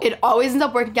working out. It always ends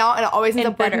up working out, and it always ends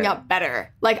up working out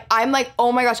better. Like, I'm like,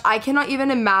 oh my gosh, I cannot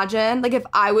even imagine, like, if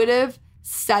I would have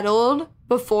settled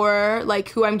before, like,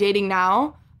 who I'm dating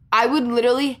now, I would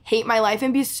literally hate my life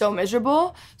and be so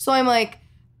miserable. So I'm like,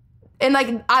 and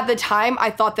like at the time I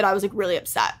thought that I was like really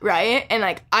upset, right? And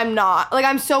like I'm not, like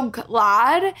I'm so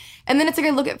glad. And then it's like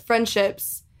I look at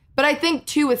friendships, but I think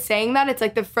too with saying that, it's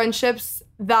like the friendships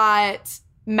that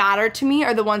matter to me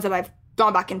are the ones that I've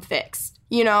gone back and fixed,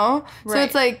 you know? Right. So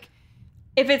it's like,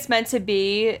 if it's meant to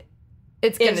be,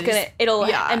 it'll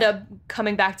end up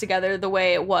coming back together the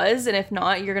way it was, and if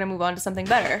not, you're gonna move on to something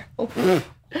better.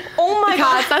 Oh my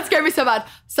god, that scared me so bad.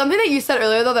 Something that you said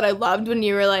earlier though that I loved when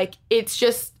you were like, it's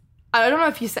just, I don't know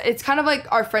if you said, it's kind of like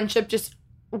our friendship just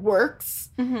works,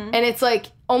 and it's like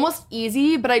almost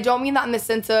easy, but I don't mean that in the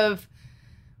sense of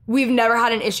we've never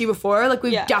had an issue before. Like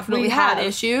we've definitely had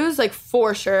issues, like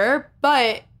for sure,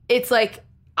 but it's like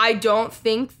I don't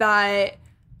think that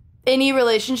any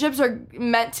relationships are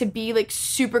meant to be like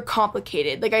super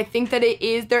complicated. Like I think that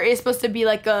there is supposed to be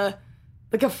like a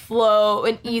flow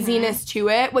and easiness to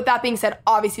it. With that being said,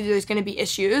 obviously there's going to be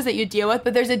issues that you deal with,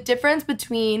 but there's a difference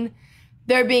between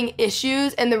there being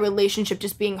issues and the relationship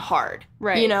just being hard,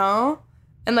 right? You know?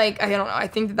 And like, I don't know, I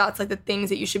think that that's like the things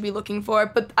that you should be looking for,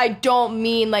 but I don't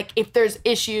mean like if there's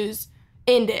issues,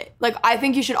 end it. Like I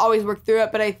think you should always work through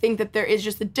it, but I think that there is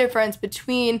just a difference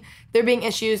between there being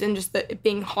issues and just it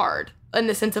being hard in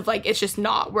the sense of like it's just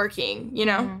not working, you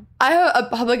know? I have a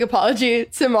public apology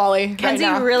to Molly. Kenzie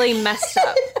really messed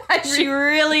up. She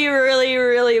really, really,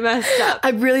 really messed up. I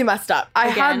really messed up. I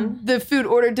had the food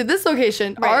ordered to this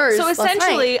location, ours. So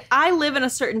essentially, I live in a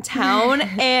certain town,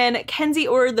 and Kenzie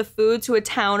ordered the food to a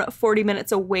town 40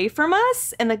 minutes away from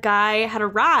us, and the guy had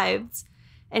arrived,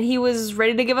 and he was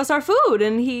ready to give us our food,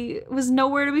 and he was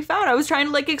nowhere to be found. I was trying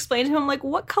to like explain to him like,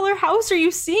 what color house are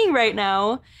you seeing right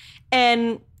now?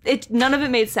 And none of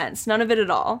it made sense. None of it at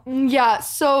all. Yeah,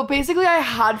 so basically I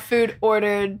had food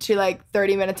ordered to like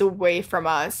 30 minutes away from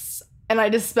us, and I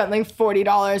just spent like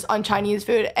 $40 on Chinese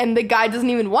food, and the guy doesn't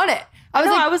even want it.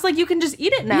 I was like, you can just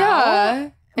eat it now. Yeah,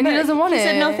 and he doesn't want it. He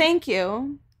said, no, thank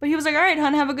you. But he was like, all right,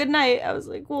 hon, have a good night. I was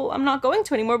like, well, I'm not going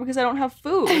to anymore because I don't have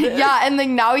food. Yeah, and like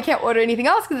now we can't order anything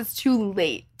else because it's too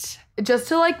late. Just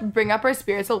to like bring up our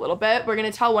spirits a little bit, we're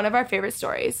going to tell one of our favorite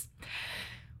stories.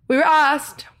 We were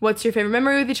asked, what's your favorite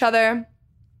memory with each other?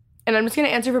 And I'm just going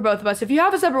to answer for both of us. If you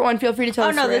have a separate one, feel free to tell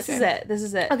us. Oh, no, this is it. This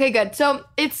is it. Okay, good. So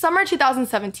it's summer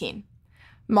 2017.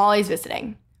 Molly's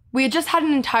visiting. We had just had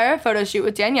an entire photo shoot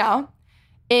with Danielle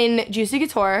in Juicy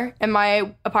Couture in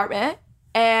my apartment.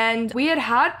 And we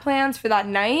had plans for that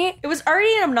night. It was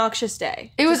already an obnoxious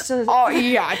day. It was,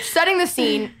 setting the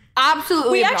scene.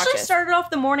 Absolutely We obnoxious. actually started off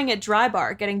the morning at Dry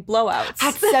Bar getting blowouts.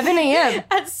 At 7 a.m.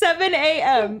 At 7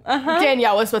 a.m.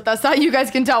 Danielle was with us. You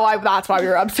guys can tell that's why we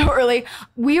were up so early.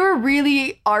 We were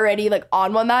really already like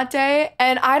on one that day.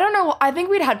 And I don't know, I think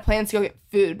we'd had plans to go get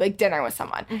food, like dinner with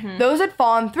someone. Those had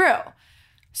fallen through.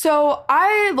 So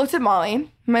I looked at Molly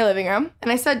in my living room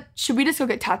and I said, should we just go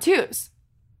get tattoos?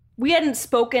 We hadn't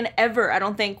spoken ever, I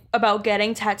don't think, about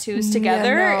getting tattoos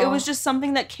together. Yeah, no. It was just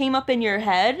something that came up in your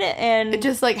head and it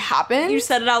just like happened. You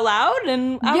said it out loud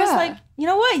and I was like, you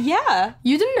know what? Yeah.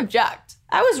 You didn't object.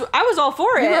 I was all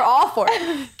for it. We were all for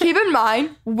it. Keep in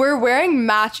mind, we're wearing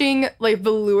matching like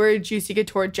velour Juicy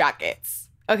Couture jackets.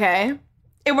 Okay?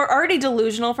 And we're already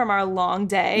delusional from our long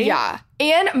day. Yeah.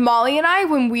 And Molly and I,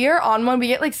 when we are on one, we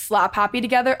get like slap happy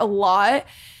together a lot.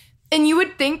 And you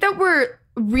would think that we're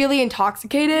really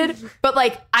intoxicated, but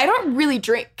like I don't really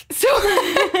drink. So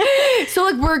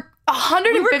like we're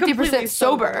 150%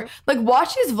 sober. Like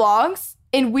watch these vlogs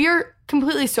and we're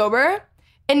completely sober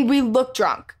and we look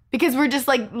drunk because we're just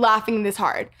like laughing this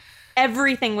hard.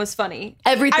 Everything was funny.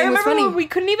 I remember when we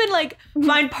couldn't even like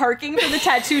find parking for the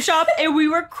tattoo shop and we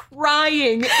were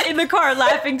crying in the car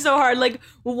laughing so hard. Like,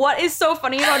 what is so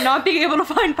funny about not being able to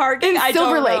find parking? In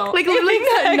Silver Lake. Like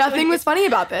literally nothing was funny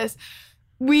about this.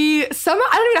 I don't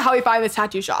even know how we find this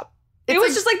tattoo shop. It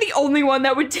was just like the only one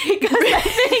that would take us, I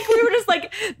think. We were just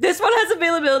like, this one has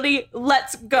availability.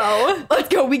 Let's go. Let's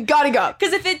go. We gotta go.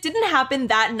 Because if it didn't happen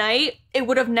that night, it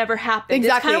would have never happened.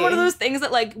 Exactly. It's kind of one of those things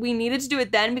that like we needed to do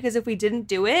it then because if we didn't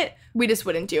do it, we just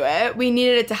wouldn't do it. We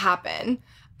needed it to happen.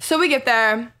 So we get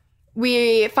there.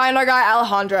 We find our guy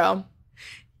Alejandro.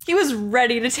 He was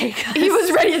ready to take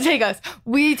us.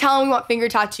 We tell him we want finger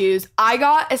tattoos. I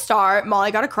got a star. Molly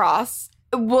got a cross.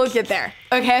 We'll get there,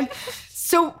 okay?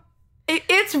 So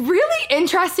it's really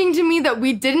interesting to me that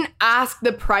we didn't ask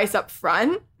the price up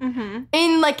front. Mm-hmm.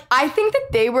 And like, I think that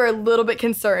they were a little bit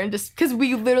concerned just because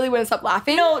we literally wouldn't stop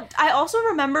laughing. No, I also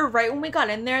remember right when we got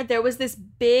in there was this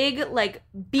big, like,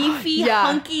 beefy,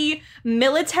 hunky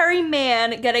military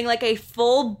man getting like a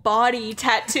full body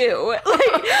tattoo.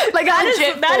 Like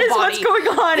that is what's going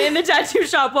on in the tattoo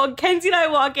shop while Kenzie and I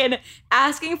walk in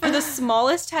asking for the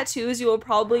smallest tattoos you will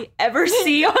probably ever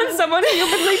see on someone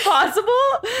humanly possible.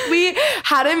 We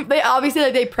had him,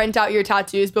 they print out your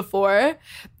tattoos before,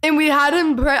 and we had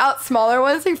him print out smaller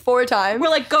ones like 4 times. We're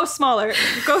like, go smaller,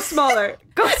 go smaller,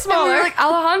 go smaller. And we were like,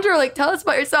 Alejandro, like, tell us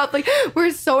about yourself. Like,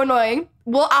 we're so annoying.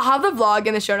 Well, I'll have the vlog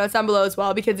in the show notes down below as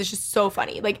well because it's just so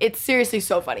funny. Like, it's seriously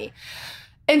so funny.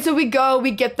 And so we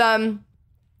get them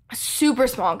super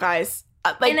small, guys.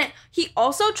 And he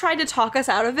also tried to talk us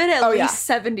out of it at least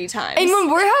 70 times. And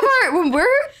when we're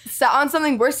sat on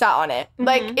something, we're sat on it. Mm-hmm.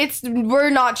 Like, we're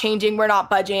not changing, we're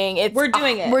not budging. We're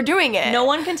doing it. We're doing it. No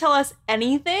one can tell us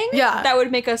anything that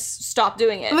would make us stop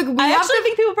doing it. Like, I actually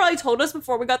think people probably told us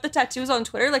before we got the tattoos on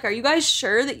Twitter, like, are you guys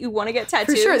sure that you want to get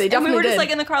tattoos? For sure, they definitely And we were did. just like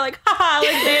in the car like, haha,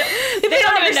 like they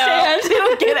don't understand. They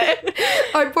don't get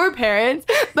it. Our poor parents,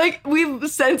 like, we've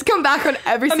since come back on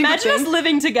every single thing. Imagine us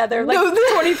living together like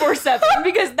 24/7.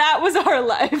 Because that was our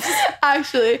lives.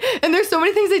 Actually. And there's so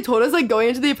many things they told us, like, going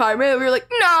into the apartment that we were like,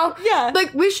 no. Yeah.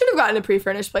 Like, we should have gotten a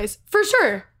pre-furnished place. For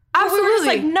sure. Absolutely. We were just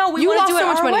like, no, we want to do it our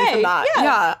way. You lost so much money from that.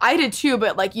 Yeah, I did too,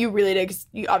 but like, you really did, because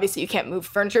obviously you can't move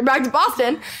furniture back to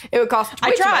Boston. It would cost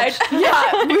way too much.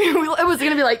 Yeah. It was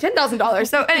going to be like $10,000.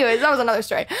 So anyways, that was another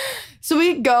story. So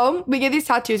we get these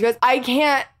tattoos, guys. I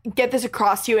can't get this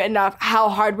across to you enough how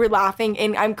hard we're laughing,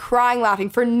 and I'm crying laughing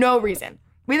for no reason.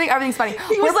 We think everything's funny.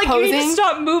 He was like, you need to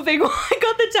stop moving while I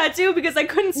got the tattoo because I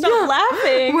couldn't stop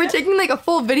laughing. We're taking like a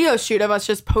full video shoot of us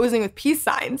just posing with peace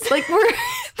signs. Like,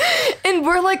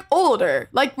 we're like older.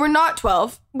 Like, we're not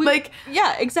 12.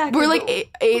 Yeah, exactly. We're like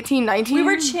 18, 19. We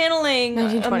were channeling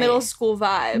 19, a middle school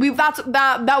vibe.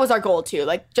 That was our goal too.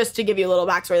 Like, just to give you a little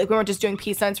backstory, like, we weren't just doing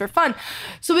peace signs for fun.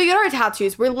 So we get our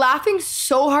tattoos. We're laughing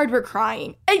so hard we're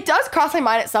crying. It does cross my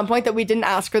mind at some point that we didn't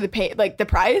ask her the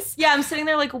price. Yeah, I'm sitting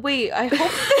there like, wait, I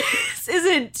hope this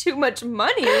isn't too much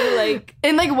money. Like,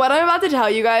 and like, what I'm about to tell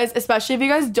you guys, especially if you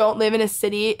guys don't live in a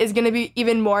city, is gonna be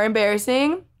even more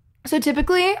embarrassing. So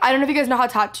typically, I don't know if you guys know how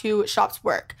tattoo shops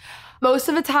work. Most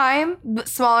of the time,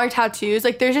 smaller tattoos,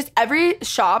 like, there's just, every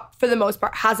shop for the most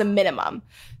part has a minimum.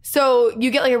 So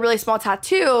you get like a really small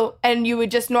tattoo and you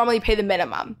would just normally pay the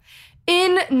minimum.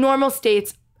 In normal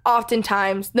states,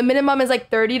 oftentimes the minimum is like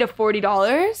 $30 to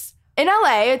 $40. In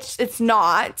LA, it's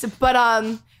not,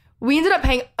 but we ended up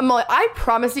paying, I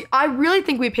promise you, I really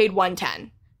think we paid $110.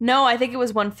 No, I think it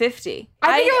was $150.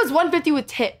 I think it was $150 with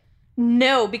tip.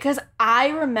 No, because I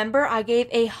remember I gave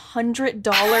 $100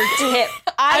 tip.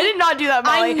 I did not do that,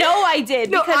 Molly. I know I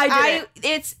did. No, because I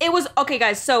did. It was okay,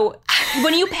 guys. So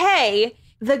when you pay,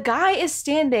 the guy is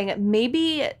standing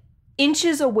maybe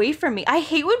inches away from me. I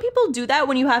hate when people do that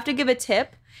when you have to give a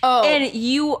tip. Oh.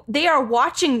 And they are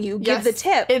watching you give the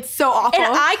tip. It's so awful.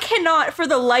 And I cannot, for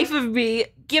the life of me,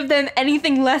 give them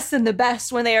anything less than the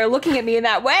best when they are looking at me in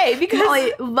that way. Because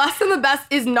Molly, less than the best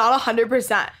is not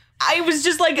 100%. I was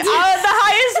just like, the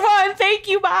highest one, thank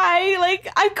you, bye. Like,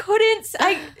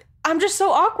 I'm just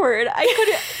so awkward. I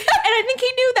couldn't, and I think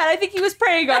he knew that. I think he was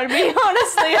preying on me,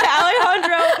 honestly.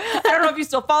 Alejandro, I don't know if you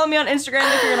still follow me on Instagram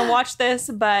if you're going to watch this,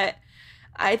 but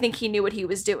I think he knew what he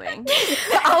was doing.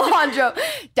 Alejandro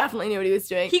definitely knew what he was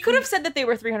doing. He could have said that they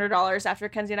were $300 after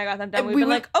Kenzie and I got them done. We'd been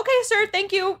like, okay, sir,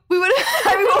 thank you. We would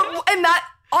have, and that,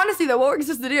 honestly though, what we're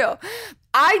supposed to do?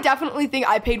 I definitely think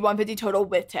I paid $150 total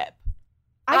with tip.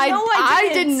 I know I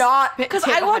did not. Because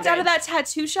I walked out of that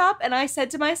tattoo shop and I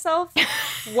said to myself,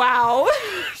 wow,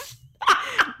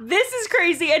 this is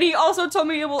crazy. And he also told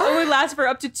me it will only last for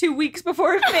up to 2 weeks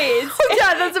before it fades.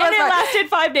 Yeah, that's the best part. Lasted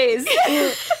 5 days.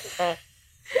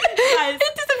 It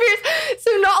disappears.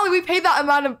 So not only we paid that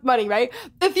amount of money, right?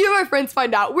 A few of our friends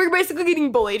find out, we're basically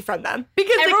getting bullied from them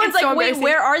because everyone's like, so wait,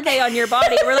 where are they on your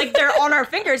body? We're like, they're on our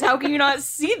fingers. How can you not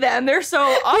see them? They're so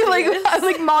obvious. I was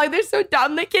like, Molly, they're so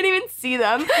dumb. They can't even see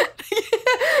them.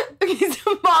 Okay,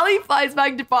 so Molly flies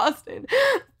back to Boston.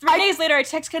 3 days later, I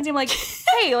text Kenzie. I'm like,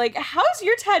 hey, like, how's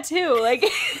your tattoo? Like,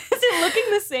 is it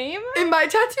looking the same? And my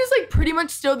tattoo's like pretty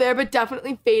much still there, but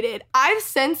definitely faded. I've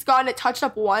since gotten it touched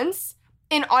up once.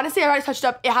 And honestly, I got it touched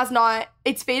up. It has not,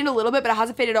 it's faded a little bit, but it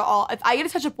hasn't faded at all. If I get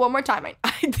it touched up one more time, I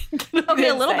think okay,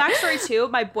 a little backstory too.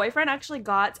 My boyfriend actually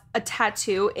got a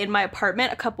tattoo in my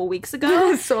apartment a couple weeks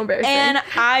ago. So embarrassing. And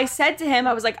I said to him,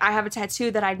 I was like, I have a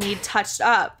tattoo that I need touched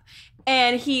up.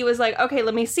 And he was like, okay,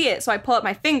 let me see it. So I pull up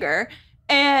my finger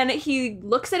and he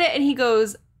looks at it and he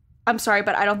goes, I'm sorry,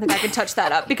 but I don't think I can touch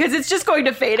that up because it's just going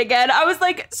to fade again. I was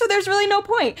like, so there's really no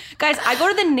point. Guys, I go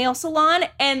to the nail salon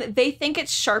and they think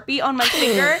it's Sharpie on my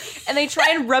finger and they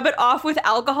try and rub it off with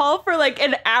alcohol for like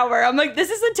an hour. I'm like, this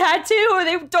is a tattoo.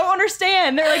 They don't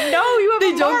understand. They're like, no, you have a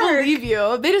mark. They don't believe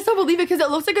you. They just don't believe it because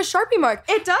it looks like a Sharpie mark.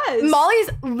 It does.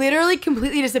 Molly's literally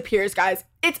completely disappears, guys.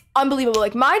 It's unbelievable.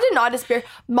 Like, mine did not disappear.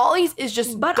 Molly's is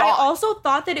just But gone. I also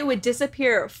thought that it would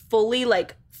disappear fully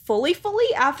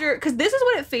after, because this is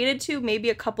what it faded to maybe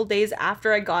a couple days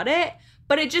after I got it,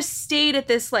 but it just stayed at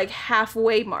this like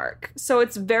halfway mark. So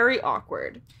it's very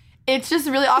awkward. It's just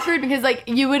really awkward because like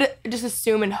you would just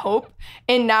assume and hope,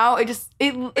 and now it's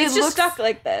just looks stuck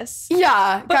like this.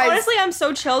 Yeah, but guys, honestly, I'm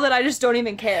so chill that I just don't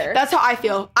even care. That's how I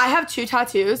feel. I have 2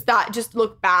 tattoos that just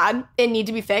look bad and need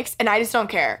to be fixed, and I just don't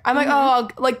care. I'm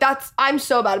like, I'm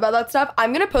so bad about that stuff.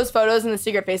 I'm gonna post photos in the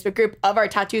secret Facebook group of our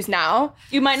tattoos now.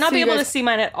 You might not be able to see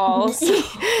mine at all. So.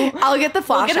 I'll get the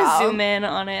flash. We'll get a zoom in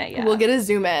on it. Yeah, we'll get a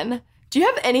zoom in. Do you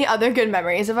have any other good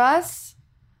memories of us?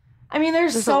 I mean,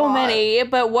 there's so many,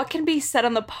 but what can be said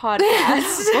on the podcast?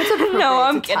 No,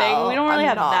 I'm kidding. We don't really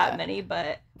have that many,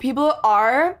 but... People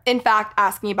are, in fact,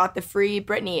 asking about the Free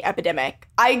Britney epidemic.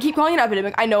 I keep calling it an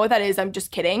epidemic. I know what that is. I'm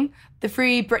just kidding. The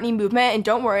Free Britney movement, and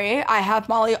don't worry, I have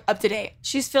Molly up to date.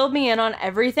 She's filled me in on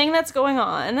everything that's going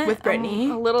on. With Britney.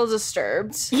 I'm a little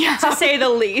disturbed, to say the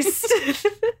least.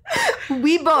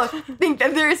 We both think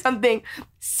that there is something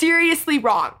seriously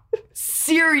wrong.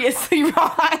 Seriously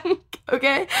wrong.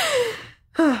 Okay?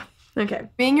 Okay.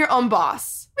 Being your own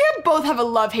boss. We both have a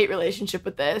love-hate relationship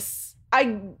with this.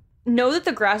 I know that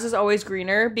the grass is always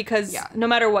greener because no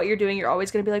matter what you're doing, you're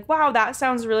always going to be like, wow, that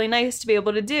sounds really nice to be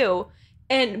able to do.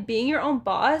 And being your own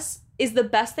boss is the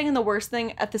best thing and the worst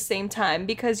thing at the same time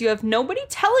because you have nobody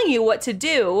telling you what to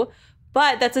do,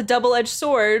 but that's a double-edged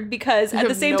sword because at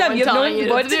the same time, you have no one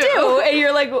what to do. And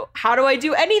you're like, how do I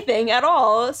do anything at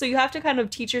all? So you have to kind of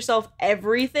teach yourself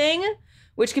everything,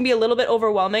 which can be a little bit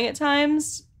overwhelming at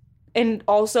times. And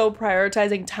also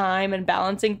prioritizing time and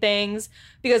balancing things.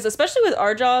 Because especially with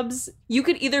our jobs, you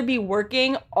could either be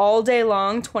working all day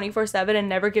long, 24/7 and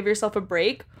never give yourself a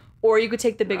break, or you could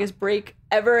take the biggest break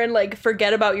ever and like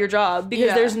forget about your job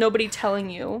because there's nobody telling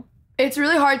you. It's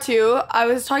really hard too. I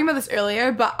was talking about this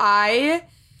earlier, but I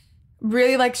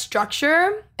really like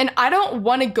structure and I don't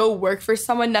want to go work for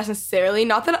someone necessarily.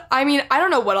 Not that, I mean, I don't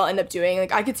know what I'll end up doing.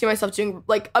 Like I could see myself doing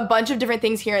like a bunch of different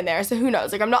things here and there. So who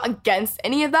knows? Like I'm not against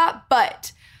any of that,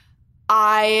 but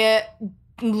I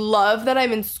love that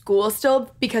I'm in school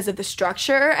still because of the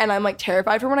structure and I'm like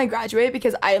terrified for when I graduate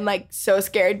because I'm like so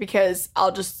scared because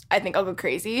I think I'll go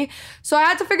crazy. So I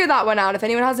had to figure that one out. If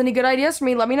anyone has any good ideas for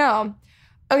me, let me know.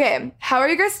 Okay, how are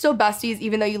you guys still besties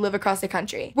even though you live across the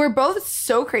country? We're both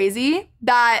so crazy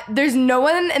that there's no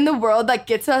one in the world that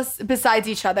gets us besides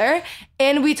each other,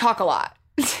 and we talk a lot.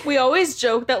 We always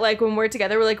joke that like when we're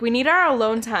together, we're like, we need our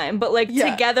alone time, but like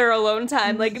together alone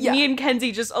time, like me and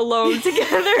Kenzie just alone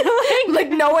together, like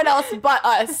no one else but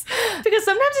us. Because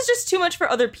sometimes it's just too much for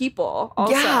other people.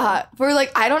 Also. Yeah, we're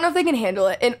like, I don't know if they can handle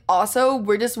it, and also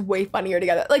we're just way funnier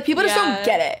together. Like people just don't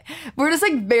get it. We're just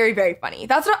like very, very funny.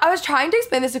 That's what I was trying to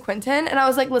explain this to Quentin, and I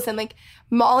was like, listen, like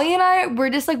Molly and I, we're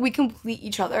just like, we complete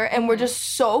each other, and we're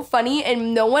just so funny,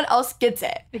 and no one else gets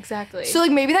it. Exactly. So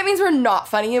like maybe that means we're not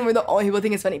funny, and we're the only people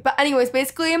think it's funny. But anyways,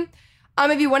 basically,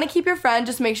 if you want to keep your friend,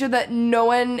 just make sure that no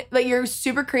one, like you're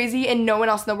super crazy and no one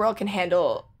else in the world can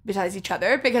handle besides each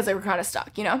other because like, we're kind of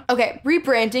stuck, you know? Okay,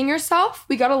 rebranding yourself.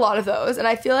 We got a lot of those, and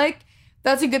I feel like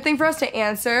that's a good thing for us to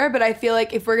answer, but I feel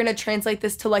like if we're gonna translate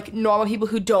this to like normal people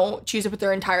who don't choose to put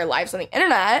their entire lives on the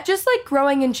internet, just like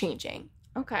growing and changing.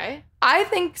 Okay. I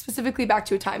think specifically back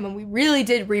to a time when we really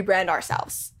did rebrand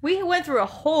ourselves. We went through a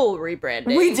whole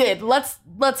rebranding. We did. Let's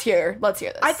hear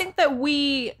this. I think that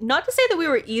not to say that we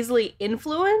were easily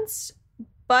influenced,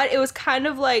 but it was kind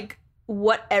of like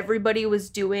what everybody was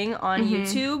doing on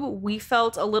YouTube. We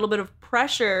felt a little bit of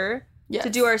pressure to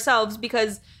do ourselves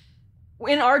because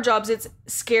in our jobs, it's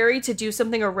scary to do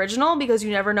something original because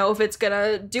you never know if it's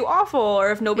gonna do awful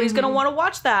or if nobody's gonna want to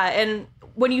watch that. And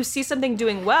when you see something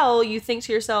doing well, you think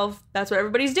to yourself, that's what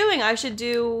everybody's doing. I should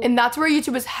do. And that's where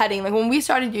YouTube was heading. Like when we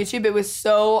started YouTube, it was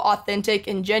so authentic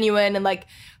and genuine and like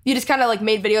you just kind of like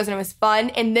made videos and it was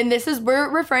fun. And then we're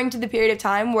referring to the period of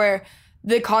time where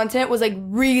the content was like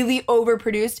really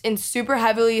overproduced and super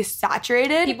heavily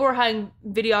saturated. People were hiring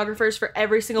videographers for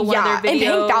every single one of their videos. And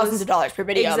paying thousands of dollars per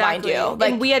video, mind you.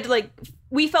 Like, and we had to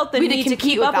we felt the need to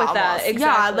keep up with that. Exactly.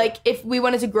 Yeah, like if we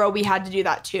wanted to grow, we had to do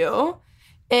that too.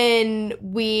 And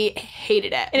we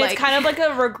hated it. And it's kind of like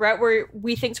a regret where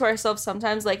we think to ourselves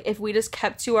sometimes, like, if we just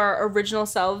kept to our original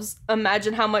selves,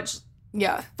 imagine how much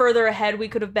further ahead we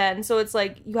could have been. So it's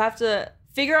like you have to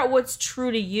figure out what's true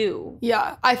to you.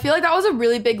 Yeah. I feel like that was a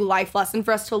really big life lesson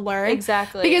for us to learn.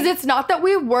 Exactly. Because it's not that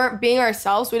we weren't being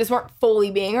ourselves. We just weren't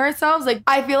fully being ourselves. Like,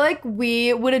 I feel like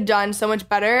we would have done so much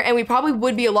better, and we probably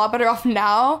would be a lot better off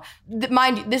now.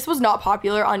 Mind you, this was not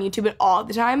popular on YouTube at all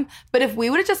the time. But if we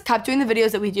would have just kept doing the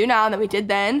videos that we do now and that we did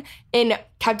then and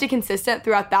kept it consistent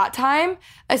throughout that time,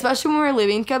 especially when we were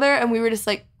living together and we were just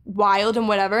like wild and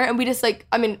whatever. And we just like,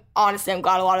 I mean, honestly, I'm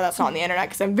glad a lot of that's not on the internet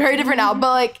because I'm very different now.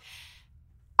 But like,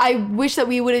 I wish that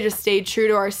we would have just stayed true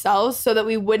to ourselves so that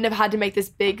we wouldn't have had to make this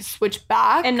big switch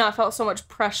back. And not felt so much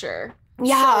pressure.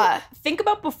 Yeah. So think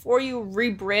about before you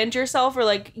rebrand yourself or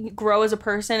like grow as a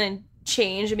person and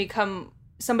change and become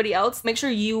somebody else. Make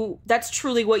sure that's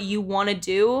truly what you want to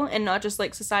do and not just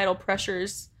like societal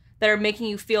pressures that are making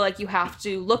you feel like you have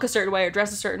to look a certain way or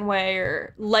dress a certain way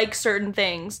or like certain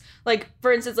things. Like,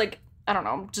 for instance, like, I don't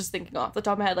know, I'm just thinking off the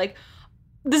top of my head, like,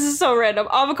 this is so random.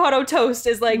 Avocado toast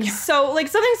is like so like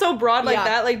something so broad like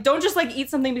that. Like, don't just like eat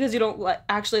something because you don't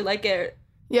actually like it.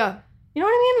 Yeah. You know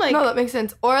what I mean? Like, no, that makes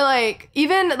sense. Or like,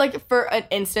 even like for an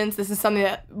instance, this is something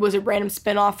that was a random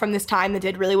spinoff from this time that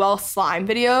did really well, slime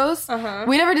videos.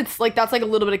 We never did, like, that's like a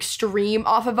little bit extreme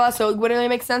off of us, so it wouldn't really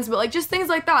make sense. But like just things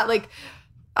like that. Like,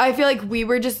 I feel like we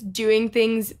were just doing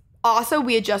things. Also,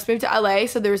 we had just moved to LA,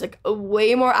 so there was like a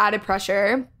way more added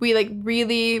pressure. We like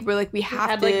really were like, we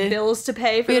had to, like bills to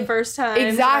pay for the first time.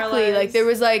 Exactly. Like there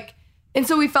was like, and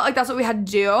so we felt like that's what we had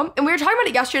to do. And we were talking about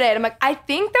it yesterday, and I'm like, I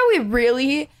think that we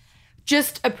really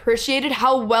just appreciated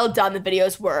how well done the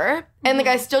videos were. And like,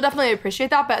 I still definitely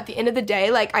appreciate that. But at the end of the day,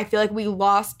 like, I feel like we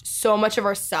lost so much of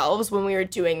ourselves when we were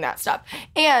doing that stuff.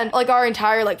 And like our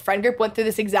entire like friend group went through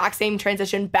this exact same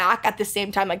transition back at the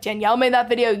same time. Like Danielle made that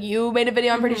video. You made a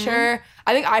video, I'm pretty sure.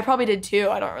 I think I probably did too.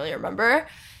 I don't really remember.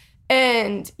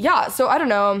 And yeah, so I don't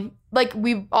know. Like,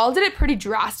 we all did it pretty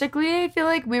drastically. I feel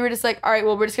like we were just like, all right,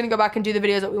 well, we're just going to go back and do the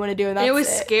videos that we want to do. And that's it was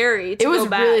scary to go back.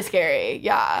 It was really scary. scary.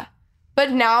 Yeah.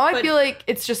 But now I feel like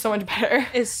it's just so much better.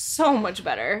 It's so much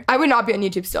better. I would not be on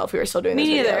YouTube still if we were still doing those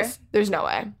videos. There's no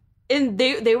way. And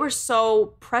they were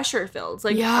so pressure filled.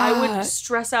 Like, I would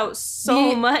stress out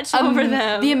so much over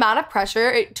them. The amount of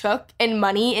pressure it took and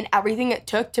money and everything it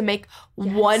took to make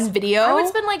one video. I would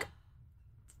spend like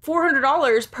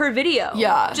 $400 per video.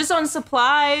 Yeah. Just on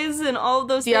supplies and all of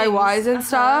those DIYs and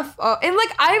stuff. And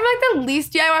like, I'm like the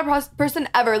least DIY person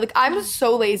ever. Like, I'm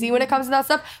so lazy when it comes to that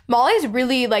stuff. Molly's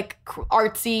really like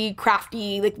artsy,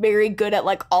 crafty, like very good at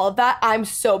like all of that. I'm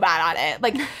so bad at it.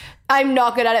 Like, I'm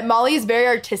not good at it. Molly is very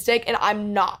artistic and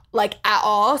I'm not like at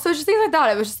all. So it's just things like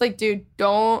that. It was just like, dude,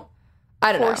 don't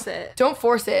force it. Don't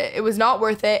force it. It was not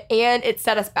worth it. And it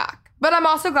set us back. But I'm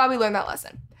also glad we learned that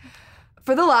lesson.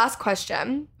 For the last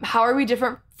question, how are we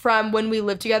different from when we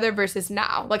lived together versus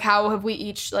now? Like, how have we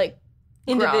each, like,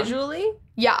 individually? Grown?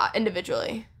 Yeah,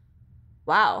 individually.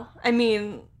 Wow. I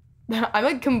mean, I'm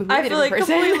like completely I feel like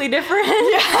person. completely different.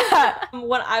 Yeah.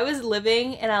 When I was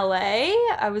living in LA,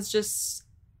 I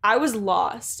was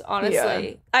lost, honestly.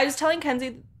 Yeah. I was telling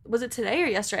Kenzie, was it today or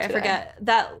yesterday? Today. I forget.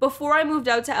 That before I moved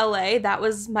out to LA, that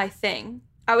was my thing.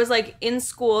 I was like in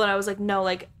school and I was like, no,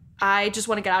 like, I just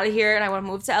want to get out of here and I want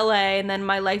to move to LA and then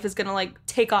my life is going to like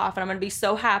take off and I'm going to be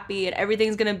so happy and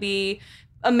everything's going to be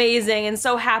amazing and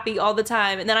so happy all the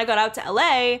time. And then I got out to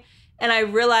LA and I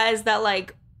realized that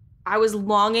like I was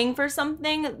longing for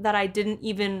something that I didn't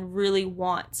even really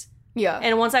want. Yeah.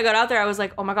 And once I got out there, I was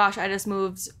like, oh my gosh, I just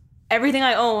moved everything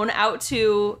I own out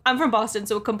to, I'm from Boston,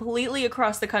 so completely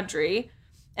across the country.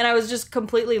 And I was just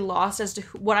completely lost as to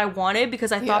what I wanted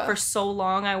because I thought for so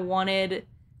long I wanted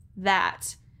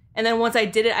that. And then once I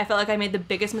did it, I felt like I made the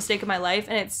biggest mistake of my life.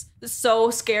 And it's so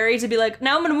scary to be like,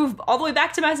 now I'm going to move all the way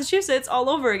back to Massachusetts all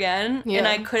over again. Yeah. And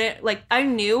I couldn't, like, I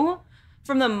knew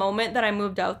from the moment that I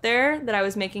moved out there that I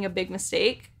was making a big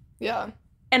mistake. Yeah.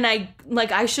 And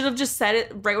I should have just said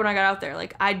it right when I got out there.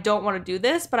 Like, I don't want to do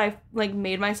this, but I, like,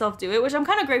 made myself do it, which I'm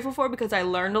kind of grateful for because I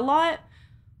learned a lot.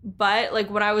 But, like,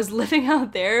 when I was living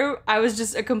out there, I was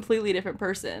just a completely different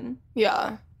person.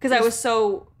 Yeah. Because I was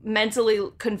so mentally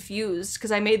confused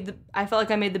because I felt like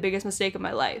I made the biggest mistake of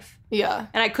my life. Yeah.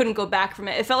 And I couldn't go back from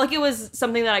it. It felt like it was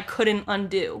something that I couldn't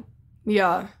undo.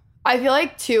 Yeah. I feel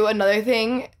like, too, another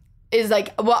thing is,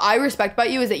 like, what I respect about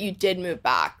you is that you did move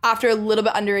back after a little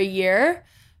bit under a year.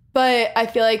 But I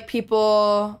feel like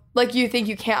people, like, you think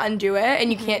you can't undo it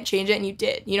and you can't change it, and you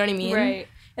did. You know what I mean? Right.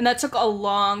 And that took a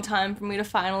long time for me to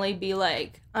finally be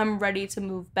like, I'm ready to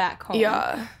move back home.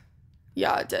 Yeah.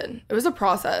 Yeah, it did. It was a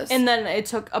process. And then it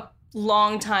took a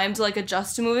long time to, like,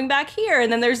 adjust to moving back here.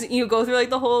 And then you go through, like,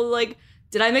 the whole, like,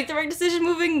 did I make the right decision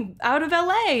moving out of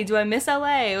LA? Do I miss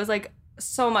LA? It was, like,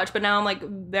 so much, but now I'm like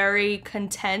very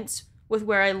content with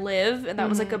where I live, and that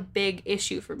was like a big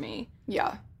issue for me.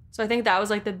 Yeah. So I think that was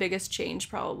like the biggest change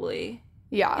probably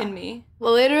in me.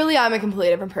 Literally, I'm a completely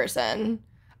different person.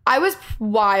 I was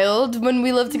wild when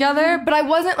we lived together, but I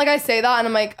wasn't, like, I say that and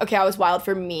I'm like, okay, I was wild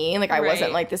for me. Like, I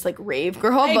wasn't like this like rave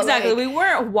girl. Exactly. But, like, we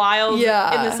weren't wild in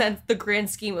the sense, the grand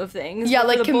scheme of things. Yeah,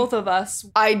 like the both of us.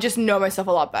 I just know myself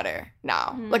a lot better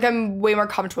now. Like, I'm way more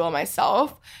comfortable in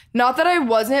myself. Not that I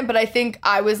wasn't, but I think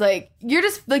I was like, you're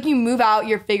just like, you move out,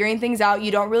 you're figuring things out.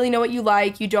 You don't really know what you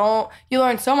like. You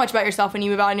learn so much about yourself when you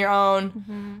move out on your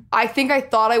own. I think I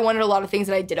thought I wanted a lot of things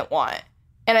that I didn't want.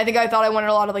 And I think I thought I wanted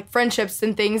a lot of, like, friendships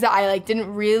and things that I, like,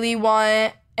 didn't really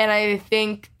want. And I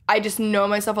think I just know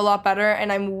myself a lot better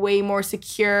and I'm way more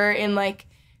secure in, like,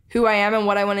 who I am and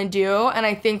what I want to do. And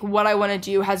I think what I want to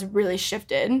do has really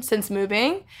shifted since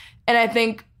moving. And I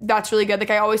think that's really good.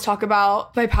 Like, I always talk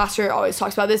about, my pastor always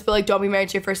talks about this, but, like, don't be married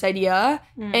to your first idea.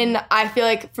 And I feel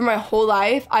like for my whole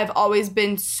life, I've always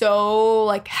been so,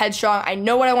 like, headstrong. I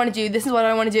know what I want to do. This is what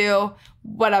I want to do.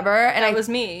 Whatever. And that was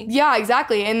me. Yeah,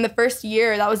 exactly. In the first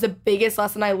year, that was the biggest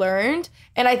lesson I learned.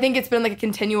 And I think it's been like a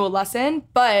continual lesson,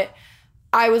 but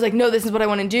I was like, no, this is what I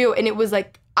want to do. And it was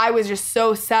like, I was just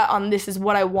so set on this is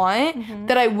what I want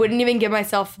that I wouldn't even give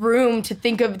myself room to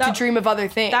think of, to dream of other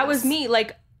things. That was me.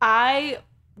 Like, I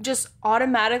just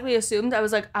automatically assumed, I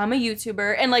was like, I'm a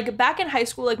YouTuber. And like back in high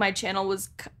school, like my channel was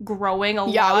growing a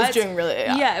lot. Yeah, it was doing really,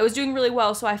 it was doing really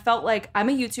well. So I felt like I'm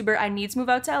a YouTuber. I need to move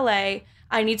out to LA.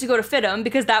 I need to go to FIDM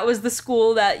because that was the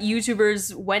school that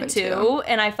YouTubers went to.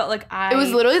 And I felt like it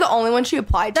was literally the only one she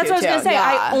applied to. That's what I was going to say.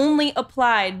 Yeah. I only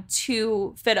applied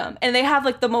to FIDM. And they have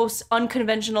like the most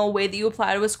unconventional way that you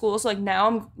apply to a school. So like now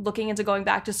I'm looking into going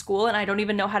back to school and I don't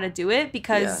even know how to do it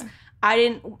because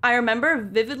I remember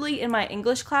vividly in my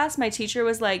English class, my teacher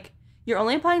was like, you're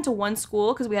only applying to one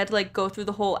school because we had to like go through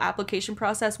the whole application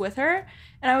process with her.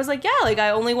 And I was like, yeah, like I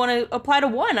only want to apply to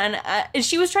one. And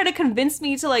she was trying to convince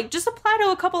me to like just apply to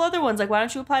a couple other ones. Like, why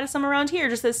don't you apply to some around here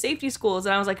just as safety schools?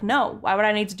 And I was like, no, why would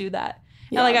I need to do that?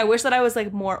 Yeah. And like, I wish that I was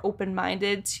like more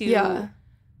open-minded to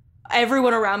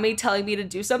everyone around me telling me to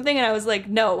do something. And I was like,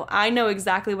 no, I know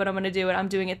exactly what I'm going to do and I'm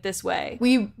doing it this way.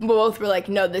 We both were like,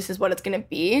 no, this is what it's going to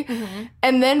be.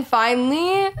 And then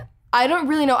finally, I don't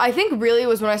really know. I think really it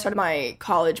was when I started my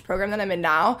college program that I'm in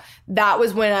now. That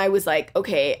was when I was like,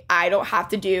 okay, I don't have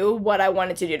to do what I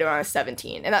wanted to do when I was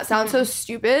 17. And that sounds so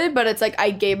stupid, but it's like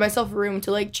I gave myself room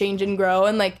to like change and grow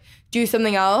and like do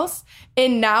something else.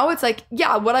 And now it's like,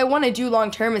 yeah, what I want to do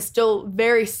long term is still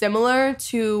very similar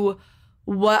to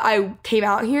what I came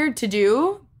out here to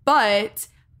do, but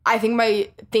I think my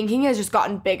thinking has just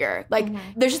gotten bigger. Like,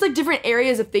 there's just, like, different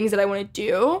areas of things that I want to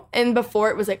do. And before,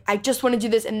 it was, like, I just want to do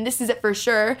this, and this is it for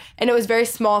sure. And it was very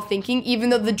small thinking, even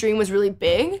though the dream was really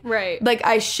big. Right. Like,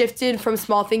 I shifted from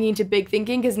small thinking to big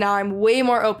thinking because now I'm way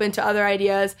more open to other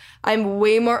ideas. I'm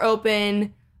way more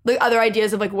open, like, other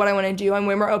ideas of, like, what I want to do. I'm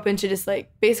way more open to just,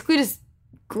 like, basically just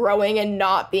growing and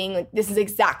not being, like, this is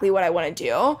exactly what I want to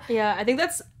do. Yeah, I think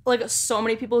that's like so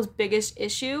many people's biggest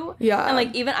issue. Yeah. And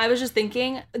like even I was just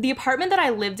thinking, the apartment that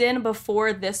I lived in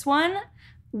before this one,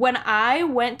 when I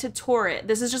went to tour it,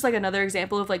 this is just like another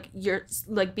example of like you're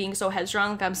like being so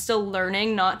headstrong. Like I'm still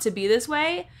learning not to be this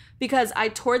way because I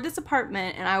toured this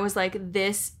apartment and I was like,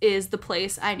 this is the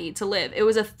place I need to live. It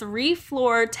was a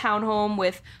 3-floor townhome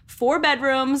with 4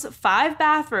 bedrooms, 5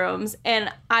 bathrooms,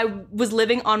 and I was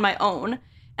living on my own.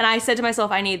 And I said to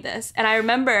myself, I need this. And I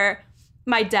remember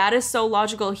my dad is so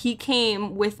logical. He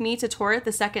came with me to tour it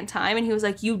the second time and he was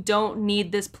like, you don't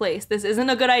need this place. This isn't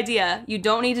a good idea. You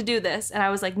don't need to do this. And I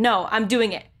was like, no, I'm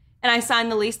doing it. And I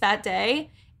signed the lease that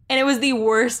day. And it was the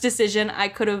worst decision I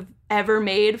could have ever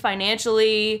made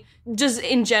financially. Just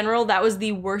in general, that was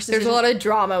the worst decision. There's a lot of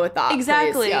drama with that.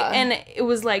 Exactly. Place, yeah. And it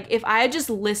was like, if I had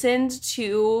just listened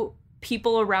to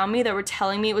people around me that were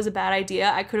telling me it was a bad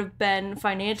idea, I could have been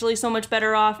financially so much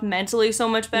better off, mentally so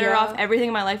much better off. Everything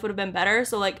in my life would have been better.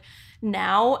 So like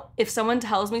now, if someone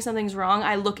tells me something's wrong,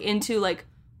 I look into like,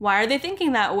 why are they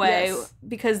thinking that way? Yes.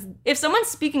 Because if someone's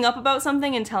speaking up about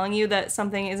something and telling you that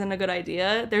something isn't a good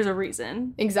idea, there's a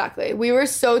reason. Exactly. We were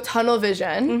so tunnel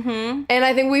vision. And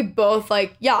I think we both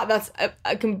like, yeah, that's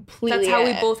a completely That's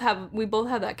how we both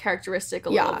have that characteristic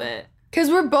a little bit. Because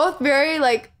we're both very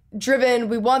like driven.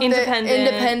 We want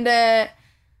independent,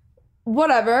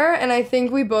 whatever. And I think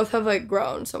we both have like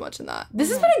grown so much in that. This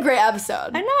has been a great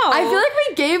episode. I know. I feel like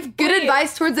we gave good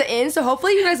advice towards the end. So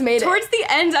hopefully you guys made Towards the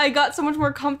end, I got so much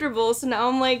more comfortable. So now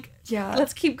I'm like Yeah.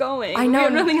 Let's keep going. I know. We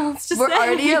have nothing else to say. We're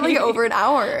already at like over an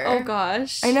hour. Oh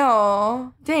gosh. I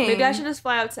know. Dang. Maybe I should just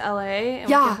fly out to LA and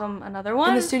we'll give them another one.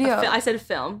 In the studio. I said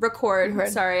film. Record.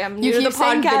 Sorry, I'm new you to the keep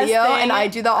saying podcast video thing. and I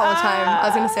do that all the time. I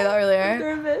was going to say that earlier. I'm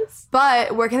nervous.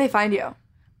 But where can they find you?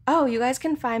 Oh, you guys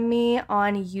can find me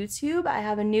on YouTube. I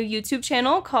have a new YouTube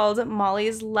channel called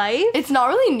Molly's Life. It's not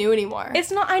really new anymore.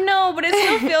 It's not, I know, but it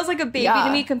still feels like a baby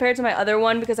to me compared to my other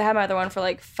one because I had my other one for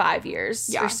like 5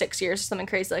 years or 6 years, something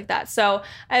crazy like that. So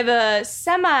I have a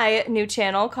semi-new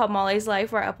channel called Molly's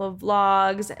Life where I upload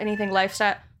vlogs, anything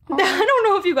lifestyle. I don't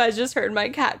know if you guys just heard my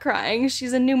cat crying.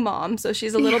 She's a new mom, so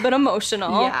she's a little bit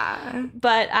emotional. Yeah.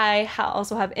 But I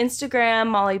also have Instagram,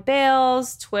 Molly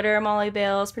Bales, Twitter, Molly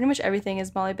Bales. Pretty much everything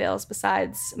is Molly Bales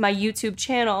besides my YouTube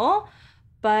channel.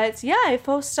 But yeah, I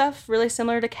post stuff really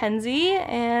similar to Kenzie,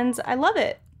 and I love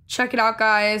it. Check it out,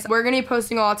 guys. We're going to be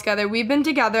posting all together. We've been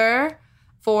together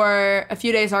for a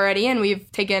few days already, and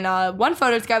we've taken one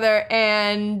photo together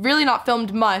and really not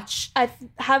filmed much. I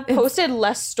have posted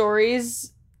less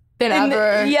stories than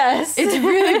ever. Yes. It's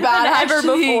really bad. Ever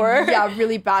before. Yeah,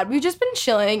 really bad. We've just been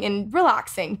chilling and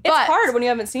relaxing. It's hard when you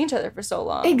haven't seen each other for so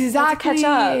long. Exactly. To catch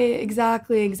up.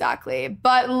 Exactly.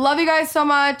 But love you guys so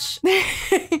much.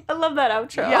 I love that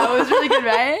outro. Yeah, it was really good,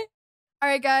 right? All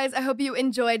right, guys, I hope you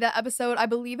enjoyed that episode. I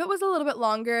believe it was a little bit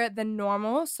longer than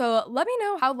normal. So let me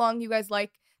know how long you guys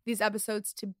like these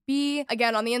episodes to be.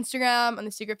 Again, on the Instagram, on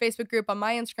the secret Facebook group, on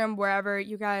my Instagram, wherever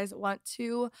you guys want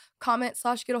to comment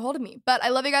 / get a hold of me. But I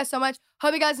love you guys so much.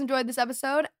 Hope you guys enjoyed this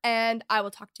episode, and I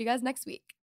will talk to you guys next week.